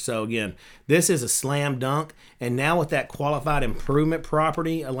under. So again, this is a slam dunk. And now with that qualified improvement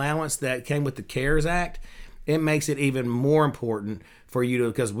property allowance that came with the CARES Act, it makes it even more important for you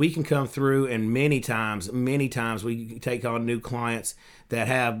because we can come through, and many times we take on new clients that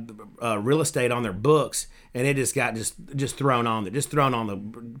have real estate on their books, and it just got just thrown on the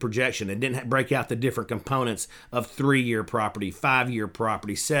projection. It didn't break out the different components of 3-year property, 5-year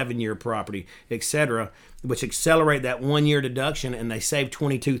property, 7-year property, etc., which accelerate that 1-year deduction, and they save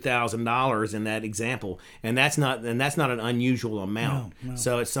 $22,000 in that example, and that's not an unusual amount. No.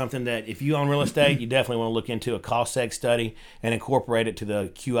 So it's something that if you own real estate, you definitely want to look into a cost seg study and incorporate it to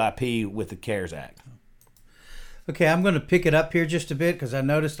the QIP with the CARES Act. Okay, I'm going to pick it up here just a bit because I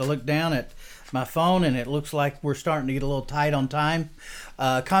noticed I looked down at my phone and it looks like we're starting to get a little tight on time.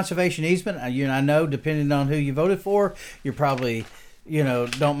 Conservation easement, I know depending on who you voted for, you're probably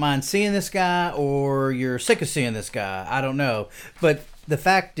don't mind seeing this guy or you're sick of seeing this guy. I don't know. But the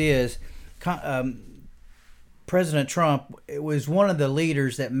fact is, President Trump was one of the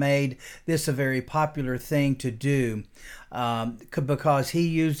leaders that made this a very popular thing to do because he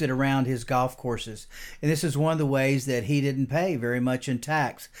used it around his golf courses. And this is one of the ways that he didn't pay very much in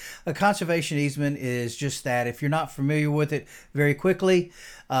tax. A conservation easement is just that. If you're not familiar with it very quickly,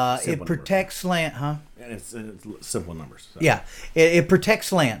 it protects land, huh? And it's simple numbers. So. Yeah, it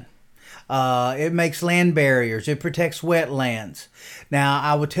protects land. It makes land barriers. It protects wetlands. Now,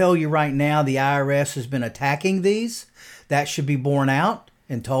 I will tell you right now, the IRS has been attacking these. That should be borne out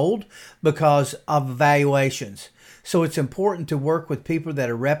and told because of valuations. So it's important to work with people that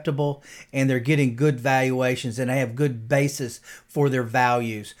are reputable and they're getting good valuations and they have good basis for their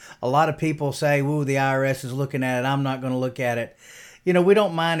values. A lot of people say, "Ooh, the IRS is looking at it. I'm not going to look at it." We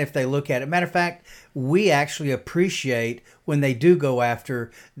don't mind if they look at it. Matter of fact, we actually appreciate when they do go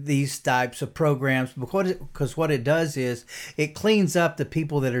after these types of programs because what it does is it cleans up the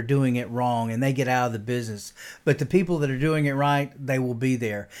people that are doing it wrong and they get out of the business. But the people that are doing it right, they will be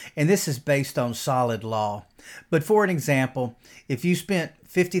there. And this is based on solid law. But for an example, if you spent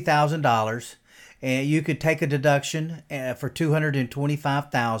 $50,000 and you could take a deduction for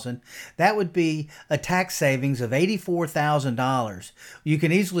 $225,000, that would be a tax savings of $84,000. You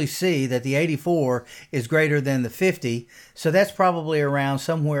can easily see that the 84 is greater than the 50, so that's probably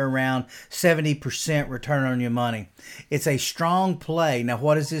somewhere around 70% return on your money. It's a strong play. Now,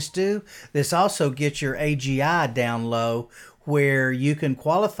 what does this do? This also gets your AGI down low, where you can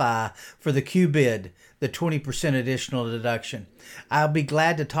qualify for the QBID, the 20% additional deduction. I'll be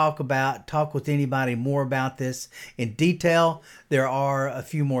glad to talk with anybody more about this in detail. There are a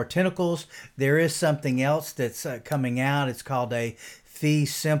few more tentacles. There is something else that's coming out. It's called a fee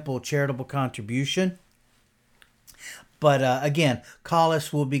simple charitable contribution. But again, call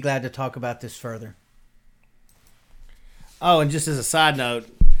us. We'll be glad to talk about this further. Oh, and just as a side note,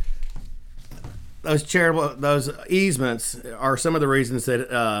 those easements are some of the reasons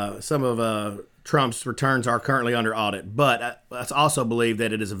that some of Trump's returns are currently under audit. But I also believe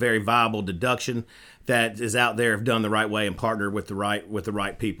that it is a very viable deduction that is out there if done the right way and partnered with the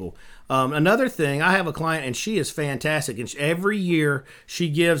right people. Another thing, I have a client and she is fantastic, and every year she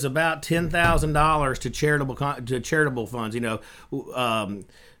gives about $10,000 to charitable funds. Yeah,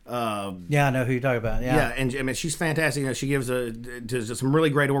 I know who you're talking about. Yeah, and I mean she's fantastic. She gives to some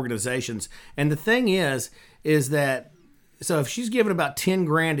really great organizations. And the thing is that so if she's giving about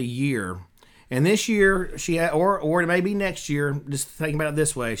 $10,000 a year, and this year or it may be next year, just thinking about it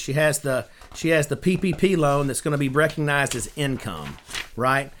this way, she has the PPP loan that's going to be recognized as income,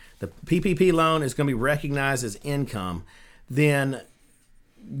 right? The PPP loan is going to be recognized as income. Then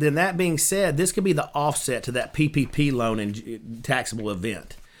that being said, this could be the offset to that PPP loan and taxable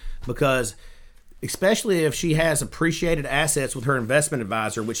event. Because especially if she has appreciated assets with her investment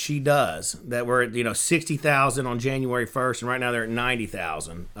advisor, which she does, that were at $60,000 on January 1st, and right now they're at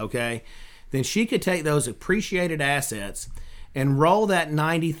 $90,000. Okay, then she could take those appreciated assets and roll that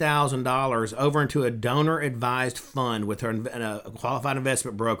 $90,000 over into a donor advised fund with her a qualified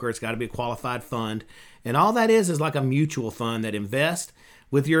investment broker. It's got to be a qualified fund, and all that is like a mutual fund that invests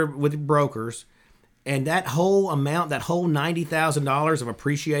with your brokers. And that whole amount, that whole $90,000 of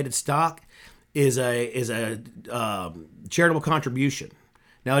appreciated stock is a charitable contribution.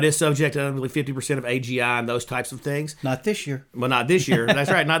 Now, it is subject to, I believe, 50% of AGI and those types of things. Not this year. Well, not this year. That's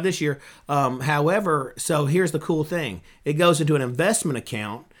right, not this year. However, so here's the cool thing. It goes into an investment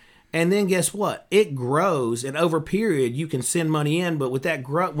account, and then guess what? It grows, and over a period, you can send money in, but with that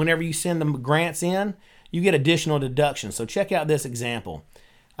whenever you send the grants in, you get additional deductions. So check out this example.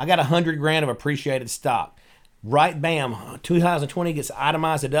 I got $100,000 of appreciated stock. Right, bam, 2020 gets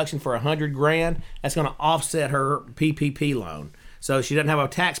itemized deduction for $100,000. That's going to offset her PPP loan. So she doesn't have a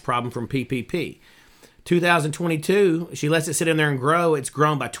tax problem from PPP. 2022, she lets it sit in there and grow. It's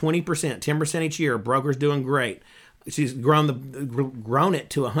grown by 20%, 10% each year. Broker's doing great. She's grown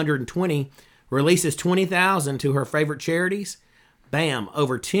it to 120, releases $20,000 to her favorite charities. Bam,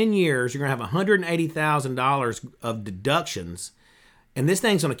 over 10 years, you're going to have $180,000 of deductions. And this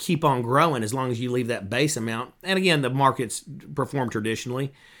thing's going to keep on growing as long as you leave that base amount. And again, the markets perform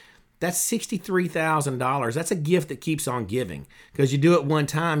traditionally. That's $63,000. That's a gift that keeps on giving. Because you do it one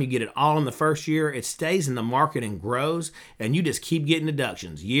time, you get it all in the first year. It stays in the market and grows, and you just keep getting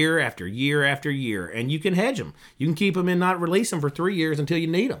deductions year after year after year. And you can hedge them. You can keep them and not release them for 3 years until you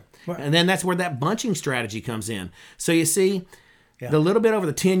need them. Right. And then that's where that bunching strategy comes in. So you see, the little bit over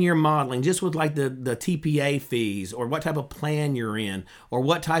the 10-year modeling, just with like the TPA fees, or what type of plan you're in, or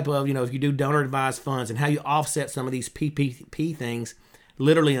what type of, if you do donor advised funds, and how you offset some of these PPP things,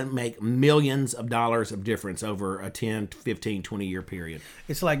 literally make millions of dollars of difference over a 10, 15, 20-year period.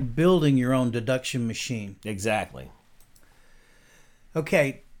 It's like building your own deduction machine. Exactly.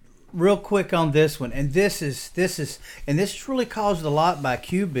 Okay, real quick on this one, and this is really caused a lot by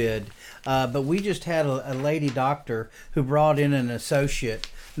QBid, but we just had a lady doctor who brought in an associate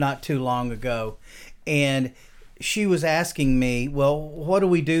not too long ago, and she was asking me, well, what do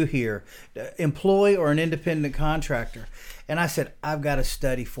we do here? Employee or an independent contractor? And I said, I've got a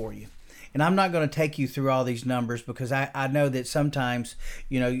study for you. And I'm not going to take you through all these numbers because I know that sometimes,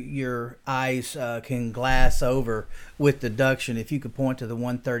 your eyes can glass over with deduction if you could point to the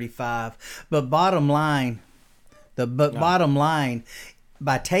 135. But bottom line,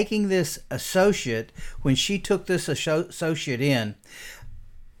 by taking this associate, when she took this associate in,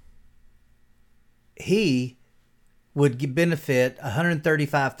 he would benefit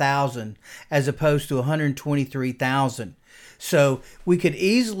 $135,000 as opposed to $123,000. So she could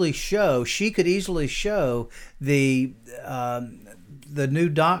easily show the new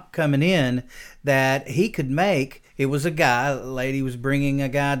doc coming in that he could make. It was a lady was bringing a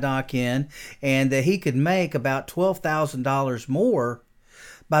guy doc in, and that he could make about $12,000 more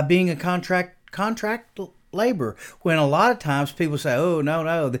by being a contract labor, when a lot of times people say, oh,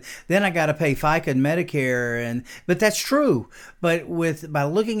 no, then I got to pay FICA and Medicare, but that's true. But by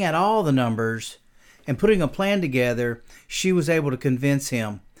looking at all the numbers and putting a plan together, she was able to convince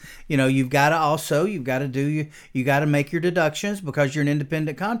him. You've got to make your deductions because you're an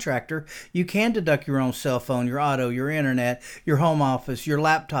independent contractor. You can deduct your own cell phone, your auto, your internet, your home office, your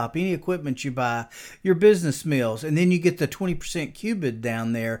laptop, any equipment you buy, your business meals, and then you get the 20% QBid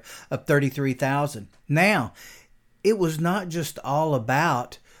down there of $33,000. Now, it was not just all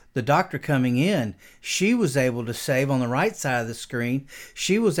about the doctor coming in. She was able to save, on the right side of the screen,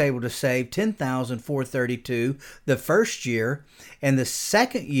 she was able to save $10,432 the first year, and the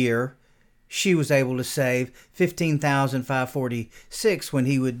second year she was able to save $15,546 when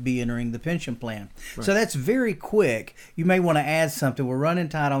he would be entering the pension plan. Right. So that's very quick. You may want to add something. We're running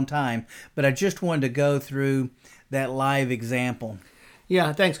tight on time, but I just wanted to go through that live example.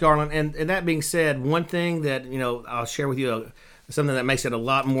 Yeah, thanks, Garland. And that being said, one thing that I'll share with you, something that makes it a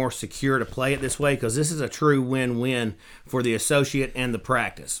lot more secure to play it this way, because this is a true win-win for the associate and the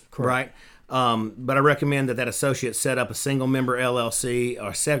practice. Correct. Right? But I recommend that associate set up a single member LLC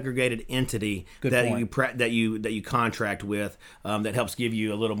or segregated entity that you contract with, that helps give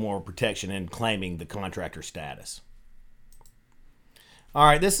you a little more protection in claiming the contractor status. All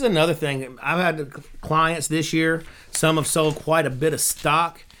right, this is another thing. I've had clients this year. Some have sold quite a bit of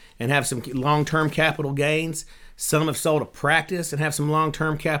stock and have some long-term capital gains. Some have sold a practice and have some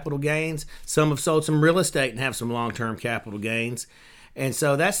long-term capital gains. Some have sold some real estate and have some long-term capital gains. And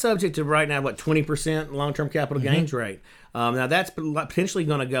so that's subject to right now, 20% long-term capital gains rate. Now that's potentially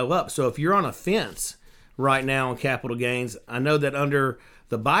going to go up. So if you're on a fence right now on capital gains, I know that under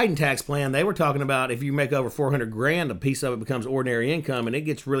the Biden tax plan, they were talking about if you make over $400,000, a piece of it becomes ordinary income, and it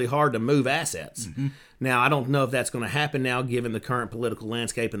gets really hard to move assets. Mm-hmm. Now, I don't know if that's going to happen now, given the current political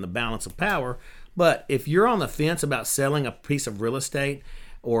landscape and the balance of power. But if you're on the fence about selling a piece of real estate,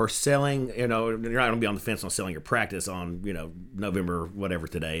 or selling, you're not going to be on the fence on selling your practice on, November, whatever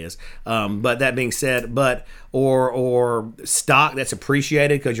today is. But that being said, or stock that's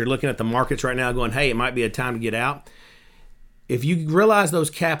appreciated because you're looking at the markets right now going, hey, it might be a time to get out. If you realize those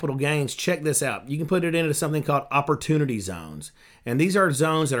capital gains, check this out. You can put it into something called opportunity zones. And these are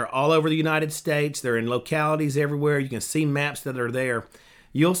zones that are all over the United States. They're in localities everywhere. You can see maps that are there.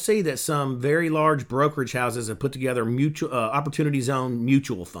 You'll see that some very large brokerage houses have put together opportunity zone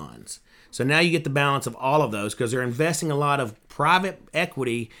mutual funds. So now you get the balance of all of those because they're investing a lot of private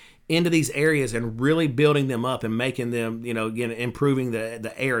equity into these areas and really building them up and making them, again, improving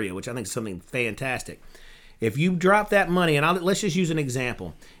the area, which I think is something fantastic. If you drop that money, and let's just use an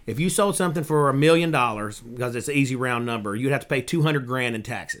example. If you sold something for $1 million, because it's an easy round number, you'd have to pay $200,000 in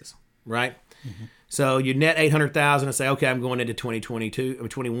taxes, right? Mm-hmm. So you net $800,000 and say, okay, I'm going into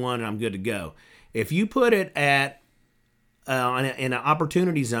 2021 and I'm good to go. If you put it at in an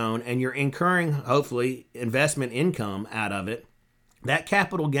opportunity zone and you're incurring, hopefully, investment income out of it, that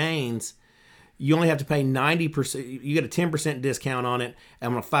capital gains, you only have to pay 90%. You get a 10% discount on it.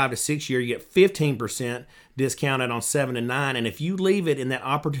 And on a 5 to 6 year, you get 15% discounted on 7 to 9. And if you leave it in that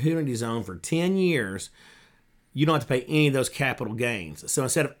opportunity zone for 10 years, you don't have to pay any of those capital gains. So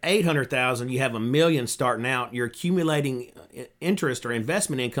instead of $800,000, you have $1 million starting out. You're accumulating interest or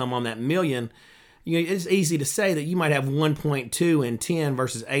investment income on that $1 million. It's easy to say that you might have 1.2 in 10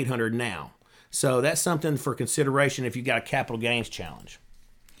 versus 800 now. So that's something for consideration if you've got a capital gains challenge.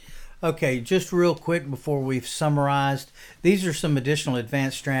 Okay, just real quick before we've summarized, these are some additional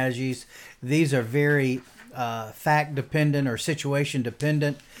advanced strategies. These are very fact dependent or situation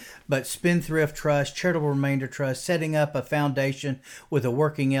dependent, but spendthrift trust, charitable remainder trust, setting up a foundation with a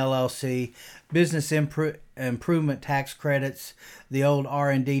working LLC, business improvement tax credits, the old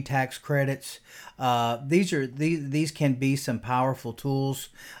R&D tax credits. These can be some powerful tools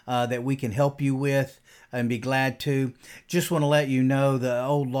that we can help you with and be glad to. Just want to let you know the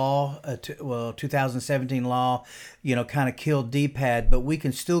old law, 2017 law, kind of killed DPAD, but we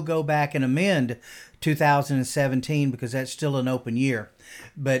can still go back and amend 2017 because that's still an open year.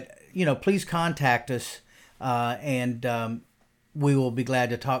 But, please contact us and we will be glad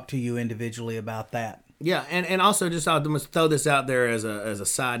to talk to you individually about that. Yeah, and also just I'll throw this out there as a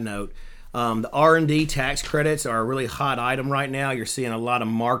side note. The R&D tax credits are a really hot item right now. You're seeing a lot of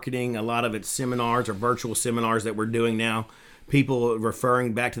marketing, a lot of it's seminars or virtual seminars that we're doing now. People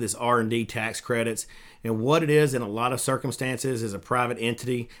referring back to this R&D tax credits. And what it is in a lot of circumstances is a private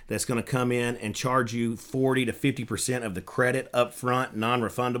entity that's going to come in and charge you 40 to 50% of the credit up front,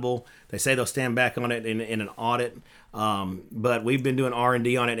 non-refundable. They say they'll stand back on it in an audit. But we've been doing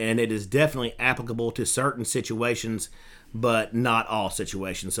R&D on it, and it is definitely applicable to certain situations, but not all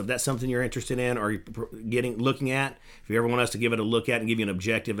situations. So if that's something you're interested in or you're looking at, if you ever want us to give it a look at and give you an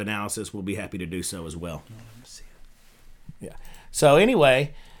objective analysis, we'll be happy to do so as well. Yeah. So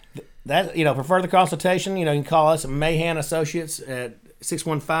anyway, that for further consultation, you can call us at Mahan Associates at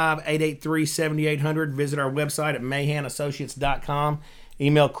 615-883-7800. Visit our website at mahanassociates.com.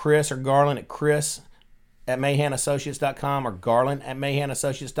 Email Chris or Garland at chris@mahanassociates.com or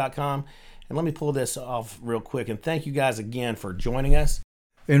garland@mahanassociates.com. And let me pull this off real quick. And thank you guys again for joining us.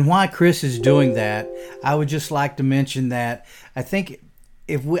 And while Chris is doing that, I would just like to mention that I think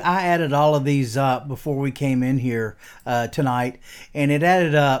I added all of these up before we came in here tonight, and it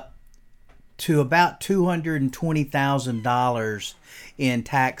added up to about $220,000 in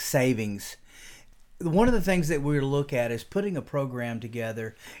tax savings. One of the things that we look at is putting a program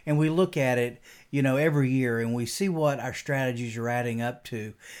together, and we look at it, every year, and we see what our strategies are adding up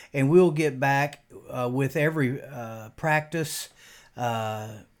to, and we'll get back with every practice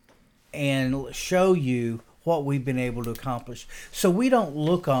and show you what we've been able to accomplish. So we don't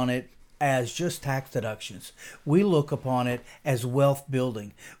look on it as just tax deductions. We look upon it as wealth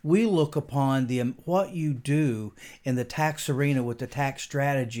building. We look upon what you do in the tax arena with the tax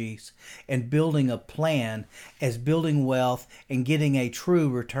strategies and building a plan as building wealth and getting a true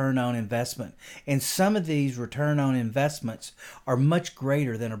return on investment. And some of these return on investments are much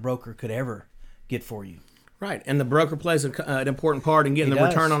greater than a broker could ever get for you. Right, and the broker plays an important part in getting the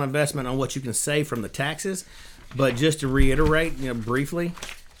return on investment on what you can save from the taxes. But just to reiterate, briefly,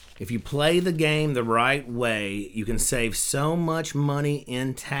 if you play the game the right way, you can save so much money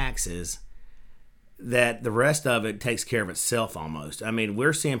in taxes that the rest of it takes care of itself almost. I mean,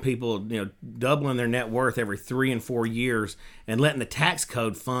 we're seeing people, doubling their net worth every 3 and 4 years and letting the tax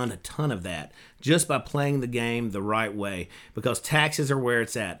code fund a ton of that. just by playing the game the right way, because taxes are where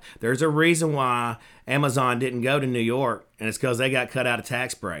it's at. There's a reason why Amazon didn't go to New York, and it's because they got cut out of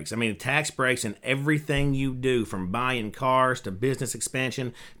tax breaks. I mean, tax breaks in everything you do, from buying cars to business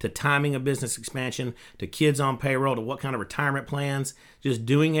expansion to timing a business expansion to kids on payroll to what kind of retirement plans, just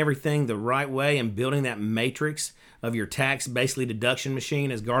doing everything the right way and building that matrix of your tax basically deduction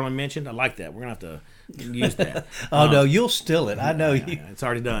machine, as Garland mentioned. I like that. We're going to have to use that. No, you'll steal it. I know you. It's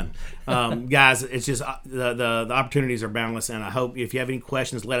already done. Guys, it's just the opportunities are boundless, and I hope if you have any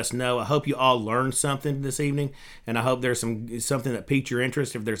questions, let us know. I hope you all learned something this evening, and I hope there's something that piqued your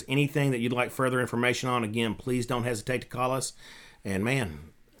interest. If there's anything that you'd like further information on, again, please don't hesitate to call us. And man,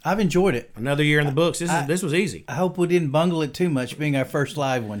 I've enjoyed it. Another year in the books. This was easy. I hope we didn't bungle it too much, being our first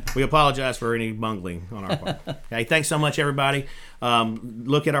live one. We apologize for any bungling on our part. Okay, thanks so much, everybody.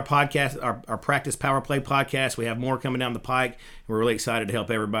 Look at our podcast, our Practice Power Play podcast. We have more coming down the pike. We're really excited to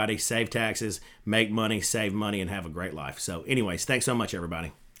help everybody save taxes, make money, save money, and have a great life. So anyways, thanks so much,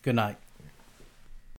 everybody. Good night.